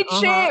 Preach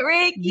it,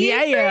 Ricky.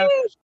 Yeah.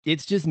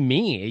 It's just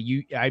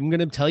me. I'm going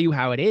to tell you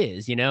how it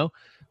is, you know?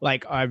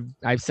 Like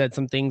I've said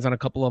some things on a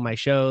couple of my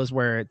shows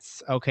where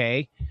it's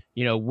okay,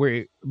 you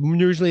know,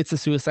 usually it's a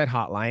suicide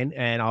hotline,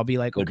 and I'll be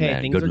like,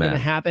 things are going to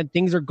happen.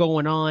 Things are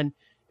going on,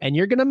 and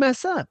you're going to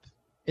mess up.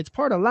 It's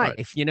part of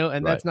life, you know,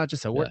 and that's not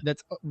just a work.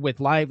 That's with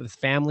life, with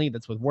family,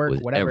 that's with work,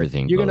 with whatever.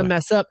 Everything, you're going to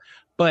mess up.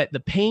 But the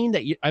pain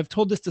that I've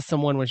told this to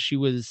someone when she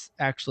was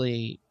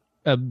actually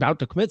about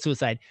to commit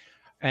suicide.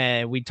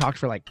 And we talked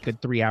for like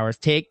good 3 hours.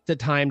 Take the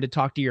time to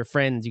talk to your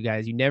friends, you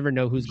guys. You never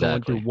know who's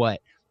going through what.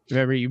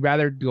 Remember, you'd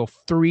rather go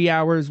 3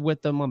 hours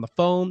with them on the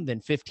phone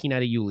than 15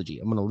 at a eulogy.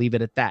 I'm going to leave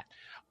it at that.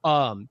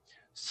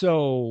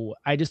 So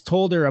I just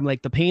told her, I'm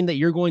like, the pain that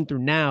you're going through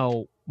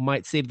now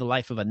might save the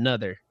life of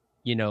another,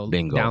 you know,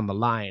 down the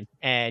line.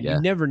 And you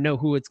never know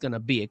who it's going to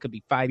be. It could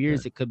be 5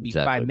 years. It could be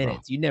 5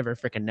 minutes. You never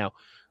freaking know.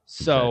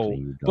 So,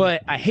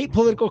 but I hate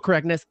political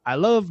correctness. I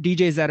love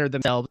DJs that are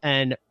themselves.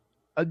 And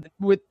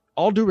with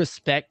all due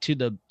respect to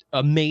the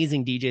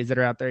amazing DJs that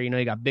are out there, you know,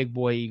 you got Big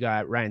Boy, you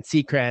got Ryan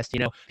Seacrest, you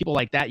know, people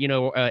like that, you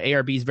know,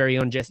 ARB's very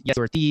own Jesse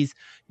Ortiz,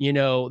 you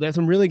know, there's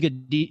some really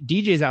good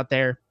DJs out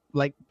there.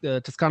 Like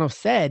Toscano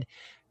said,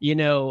 you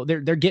know,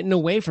 they're getting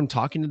away from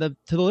talking to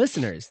the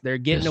listeners. They're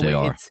getting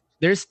away.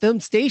 There's some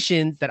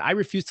stations that I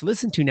refuse to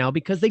listen to now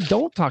because they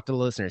don't talk to the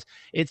listeners.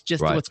 It's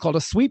just what's called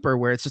a sweeper,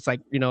 where it's just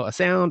like, you know, a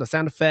sound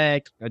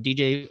effect, a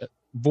DJ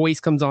voice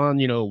comes on,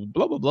 you know,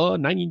 blah, blah, blah,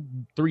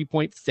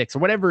 93.6 or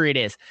whatever it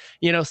is,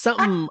 you know,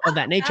 something of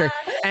that nature.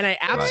 And I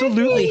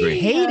absolutely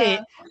hate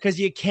it because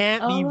you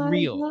can't be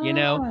real, you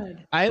know.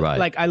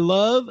 I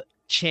love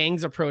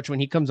Chang's approach when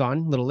he comes on,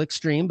 a little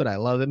extreme, but I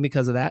love him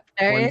because of that.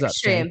 Very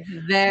extreme.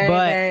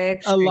 Very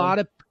extreme.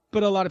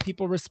 A lot of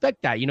people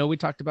respect that. You know, we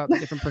talked about the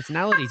different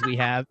personalities we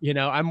have. You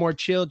know, I'm more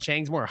chilled,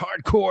 Chang's more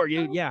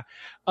hardcore.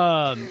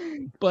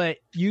 But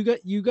you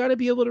got to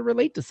be able to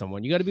relate to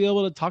someone. You got to be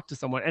able to talk to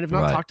someone, and if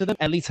not talk to them,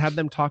 at least have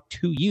them talk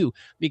to you,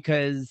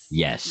 because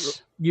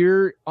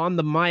you're on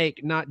the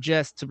mic not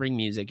just to bring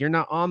music. You're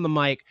not on the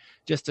mic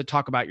just to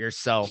talk about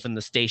yourself and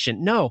the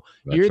station. No,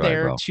 you're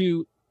there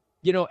to,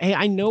 you know, hey,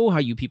 I know how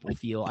you people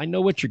feel. I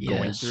know what you're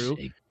going through.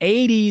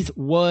 80s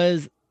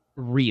was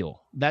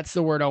real. That's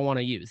the word I want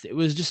to use. It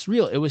was just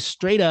real. It was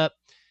straight up.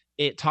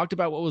 It talked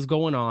about what was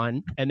going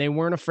on, and they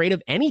weren't afraid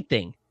of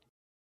anything.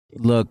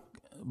 Look,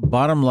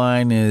 bottom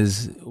line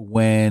is,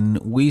 when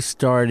we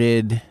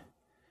started,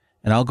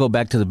 and I'll go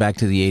back to the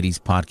 80s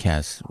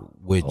podcast,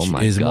 which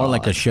is more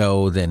like a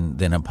show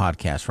than a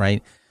podcast,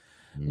 right?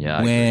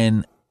 Yeah.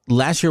 When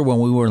last year, when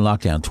we were in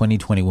lockdown,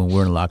 2020, when we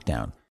were in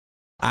lockdown,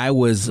 I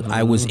was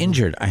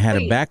injured. I had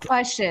a back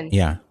question.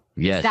 Yeah.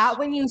 Yes. Is that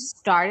when you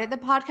started the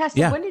podcast?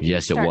 Yeah. When did you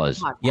start it was.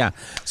 The podcast? Yeah.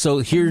 So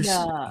here's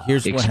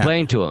what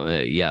explain to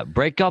him.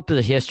 Break up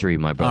the history,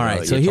 my brother. All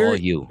right. So here,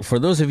 for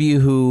those of you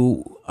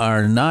who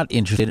are not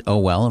interested,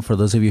 and for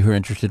those of you who are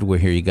interested, well,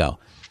 here you go.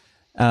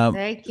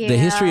 Thank you. The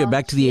history of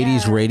Back to the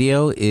 80s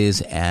radio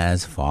is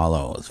as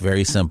follows.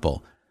 Very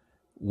simple.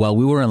 While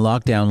we were in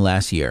lockdown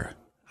last year,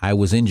 I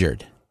was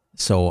injured,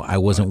 so I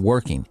wasn't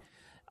working.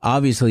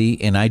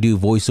 Obviously, and I do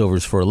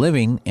voiceovers for a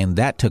living, and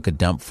that took a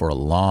dump for a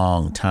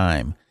long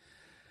time.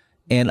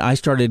 And I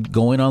started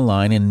going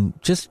online and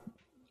just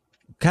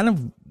kind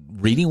of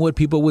reading what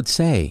people would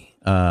say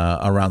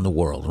around the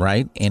world,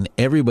 right? And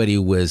everybody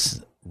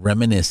was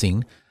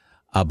reminiscing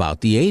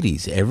about the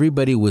 80s.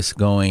 Everybody was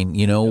going,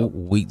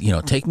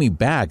 take me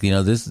back.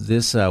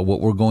 This what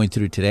we're going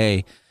through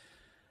today,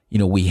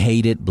 we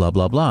hate it, blah,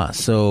 blah, blah.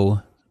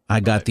 So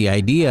I got the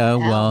idea,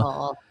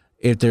 well,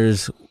 if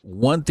there's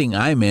one thing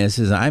I miss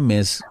is I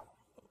miss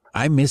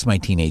my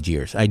teenage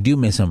years. I do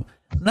miss them.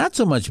 Not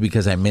so much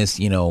because I miss,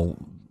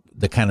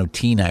 the kind of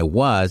teen I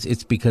was.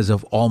 It's because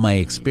of all my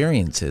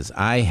experiences.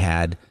 I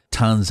had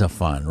tons of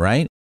fun,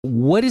 right?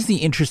 what is the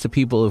interest of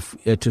people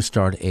to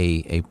start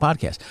a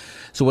podcast?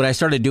 So what I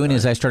started doing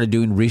is I started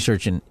doing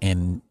research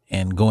and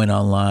going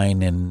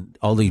online and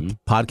all the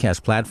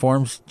podcast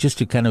platforms just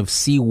to kind of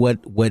see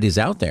what is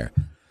out there.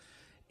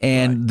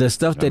 And the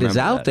stuff that is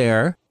out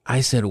there,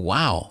 I said,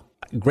 wow,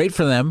 great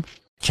for them.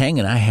 Chang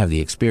and I have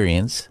the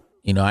experience.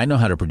 I know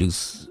how to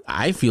produce.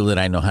 I feel that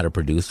I know how to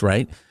produce,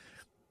 right?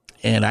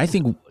 And I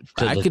think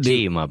I could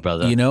do, my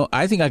brother.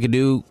 I think I could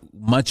do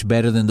much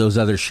better than those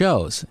other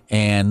shows.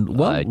 And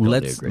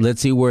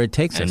let's see where it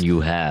takes us. And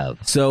you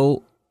have.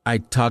 So I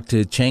talked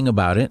to Chang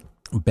about it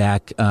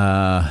back,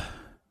 in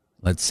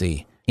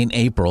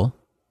April,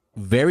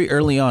 very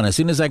early on. As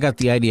soon as I got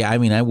the idea,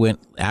 I went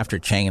after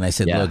Chang and I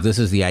said, look, this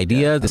is the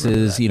idea. This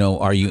is,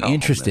 are you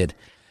interested?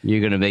 Man. You're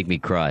going to make me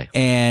cry.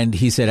 And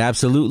he said,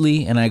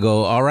 absolutely. And I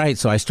go, all right.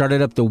 So I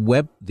started up the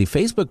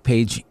Facebook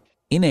page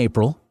in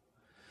April.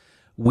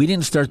 We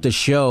didn't start the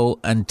show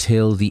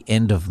until the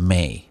end of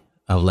May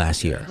of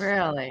last year.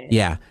 Really?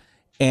 Yeah.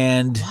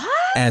 And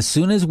as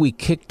soon as we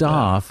kicked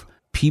off,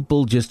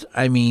 people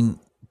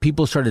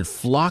started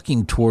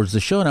flocking towards the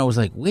show. And I was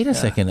like, wait a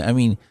second.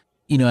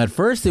 At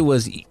first it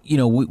was,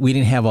 we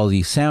didn't have all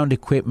the sound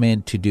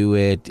equipment to do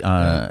it.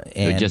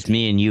 And just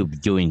me and you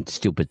doing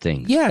stupid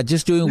things. Yeah,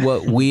 just doing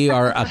what we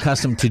are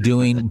accustomed to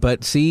doing.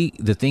 But see,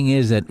 the thing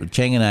is that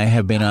Chang and I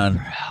have been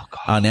on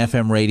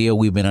FM radio.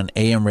 We've been on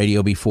AM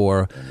radio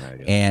before.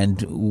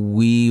 And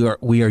we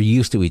are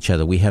used to each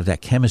other. We have that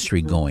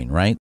chemistry going,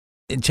 right?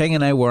 And Chang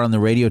and I were on the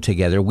radio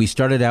together. We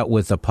started out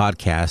with a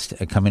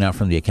podcast coming out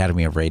from the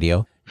Academy of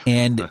Radio.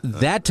 And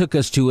that took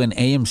us to an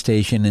AM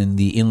station in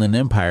the Inland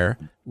Empire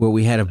where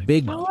we had a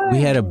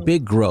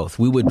big growth.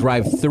 We would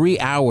drive 3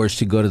 hours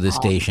to go to the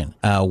station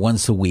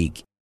once a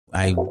week.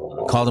 I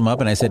called him up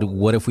and I said,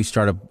 what if we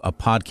start a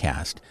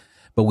podcast,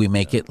 but we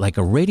make it like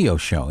a radio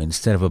show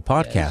instead of a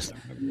podcast?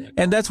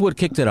 And that's what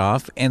kicked it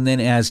off. And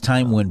then as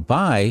time went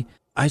by,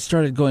 I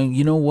started going,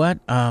 you know what?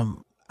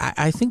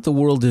 I think the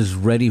world is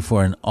ready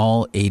for an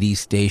all 80s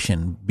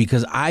station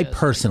because I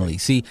personally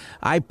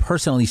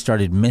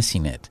started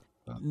missing it.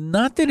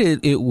 Not that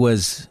it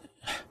was,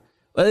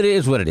 well, it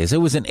is what it is. It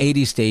was an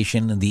 80s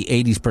station, and the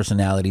 80s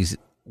personalities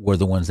were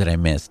the ones that I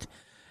missed.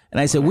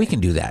 And I said, we can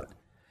do that.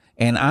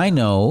 And I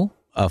know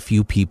a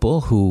few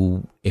people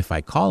who, if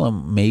I call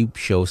them, may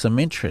show some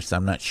interest.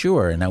 I'm not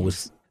sure. And I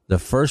was the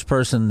first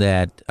person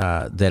that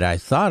I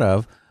thought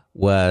of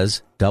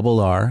was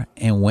Double R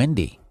and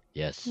Wendy.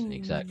 Yes,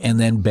 exactly. And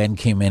then Ben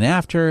came in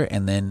after,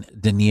 and then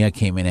Dania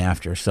came in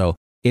after. So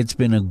it's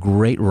been a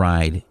great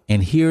ride.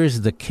 And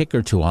here's the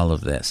kicker to all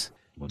of this.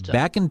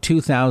 Back in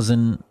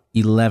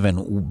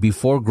 2011,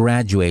 before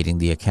graduating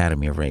the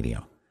Academy of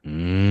Radio,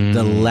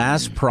 the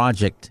last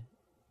project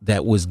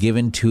that was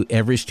given to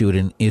every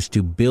student is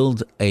to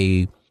build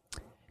a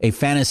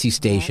fantasy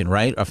station,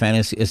 right?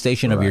 A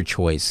station of your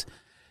choice.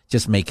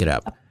 Just make it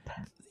up.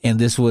 And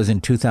this was in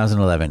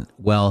 2011.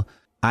 Well,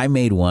 I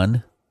made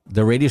one.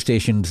 The radio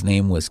station's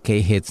name was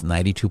K-Hits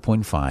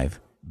 92.5,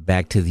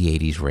 Back to the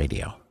 80s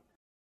Radio.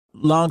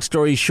 Long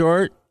story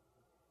short,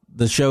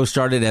 the show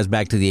started as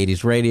Back to the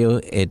 80s Radio.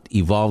 It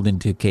evolved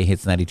into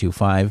K-Hits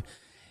 92.5,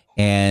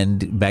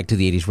 and Back to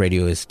the 80s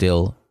Radio is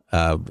still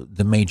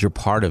the major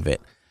part of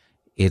it.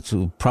 It's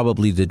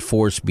probably the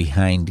force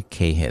behind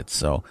K-Hits.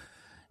 So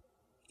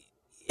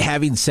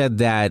having said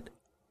that,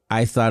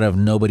 I thought of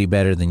nobody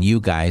better than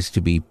you guys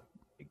to be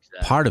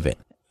part of it.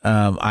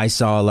 I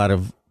saw a lot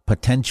of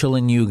potential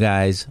in you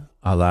guys.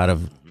 A lot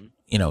of,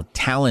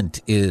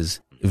 talent is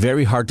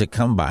very hard to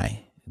come by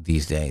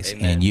these days.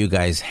 Amen. And you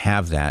guys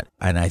have that.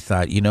 And I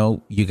thought,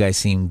 you guys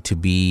seem to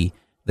be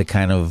the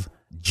kind of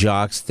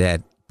jocks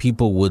that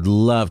people would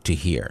love to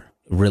hear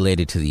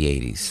related to the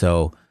 80s.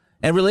 So,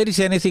 and related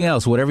to anything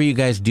else, whatever you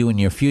guys do in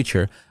your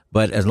future.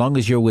 But as long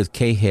as you're with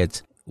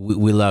K-Hits,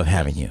 we love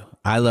having you.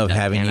 I love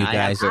having you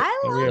guys.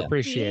 We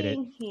appreciate it.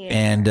 Here.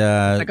 And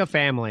it's like a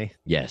family.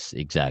 Yes,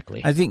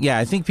 exactly. I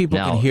think people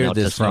can hear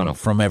this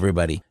from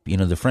everybody.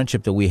 The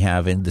friendship that we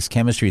have and this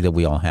chemistry that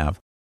we all have,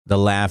 the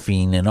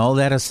laughing and all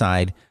that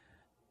aside,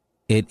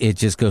 it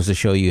just goes to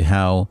show you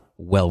how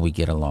well we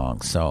get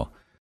along. So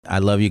I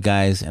love you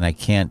guys, and I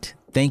can't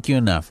thank you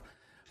enough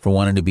for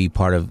wanting to be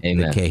part of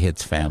the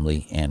K-Hits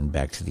family and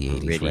Back to the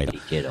 80s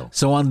Radio.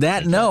 So on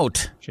that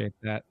note,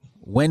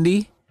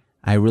 Wendy,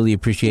 I really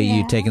appreciate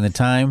you taking the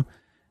time.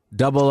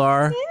 Double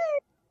R,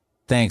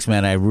 thanks,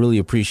 man. I really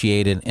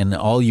appreciate it. And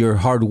all your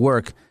hard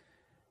work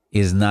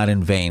is not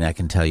in vain. I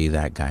can tell you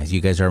that, guys.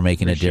 You guys are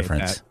making a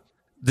difference. That.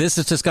 This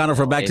is Toscano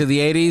from Back to the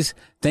 80s.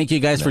 Thank you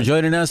guys for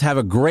joining us. Have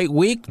a great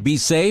week. Be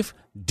safe.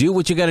 Do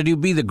what you got to do.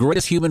 Be the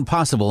greatest human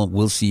possible.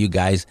 We'll see you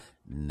guys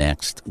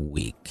next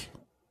week.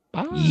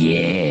 Bye.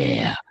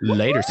 Yeah.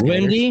 Later,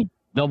 Wendy,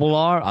 Double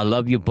R, I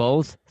love you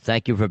both.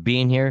 Thank you for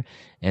being here.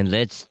 And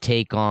let's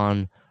take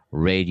on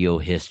radio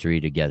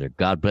history together.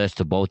 God bless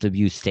to both of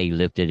you. Stay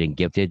lifted and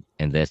gifted.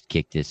 And let's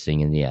kick this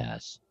thing in the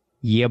ass.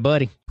 Yeah,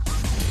 buddy.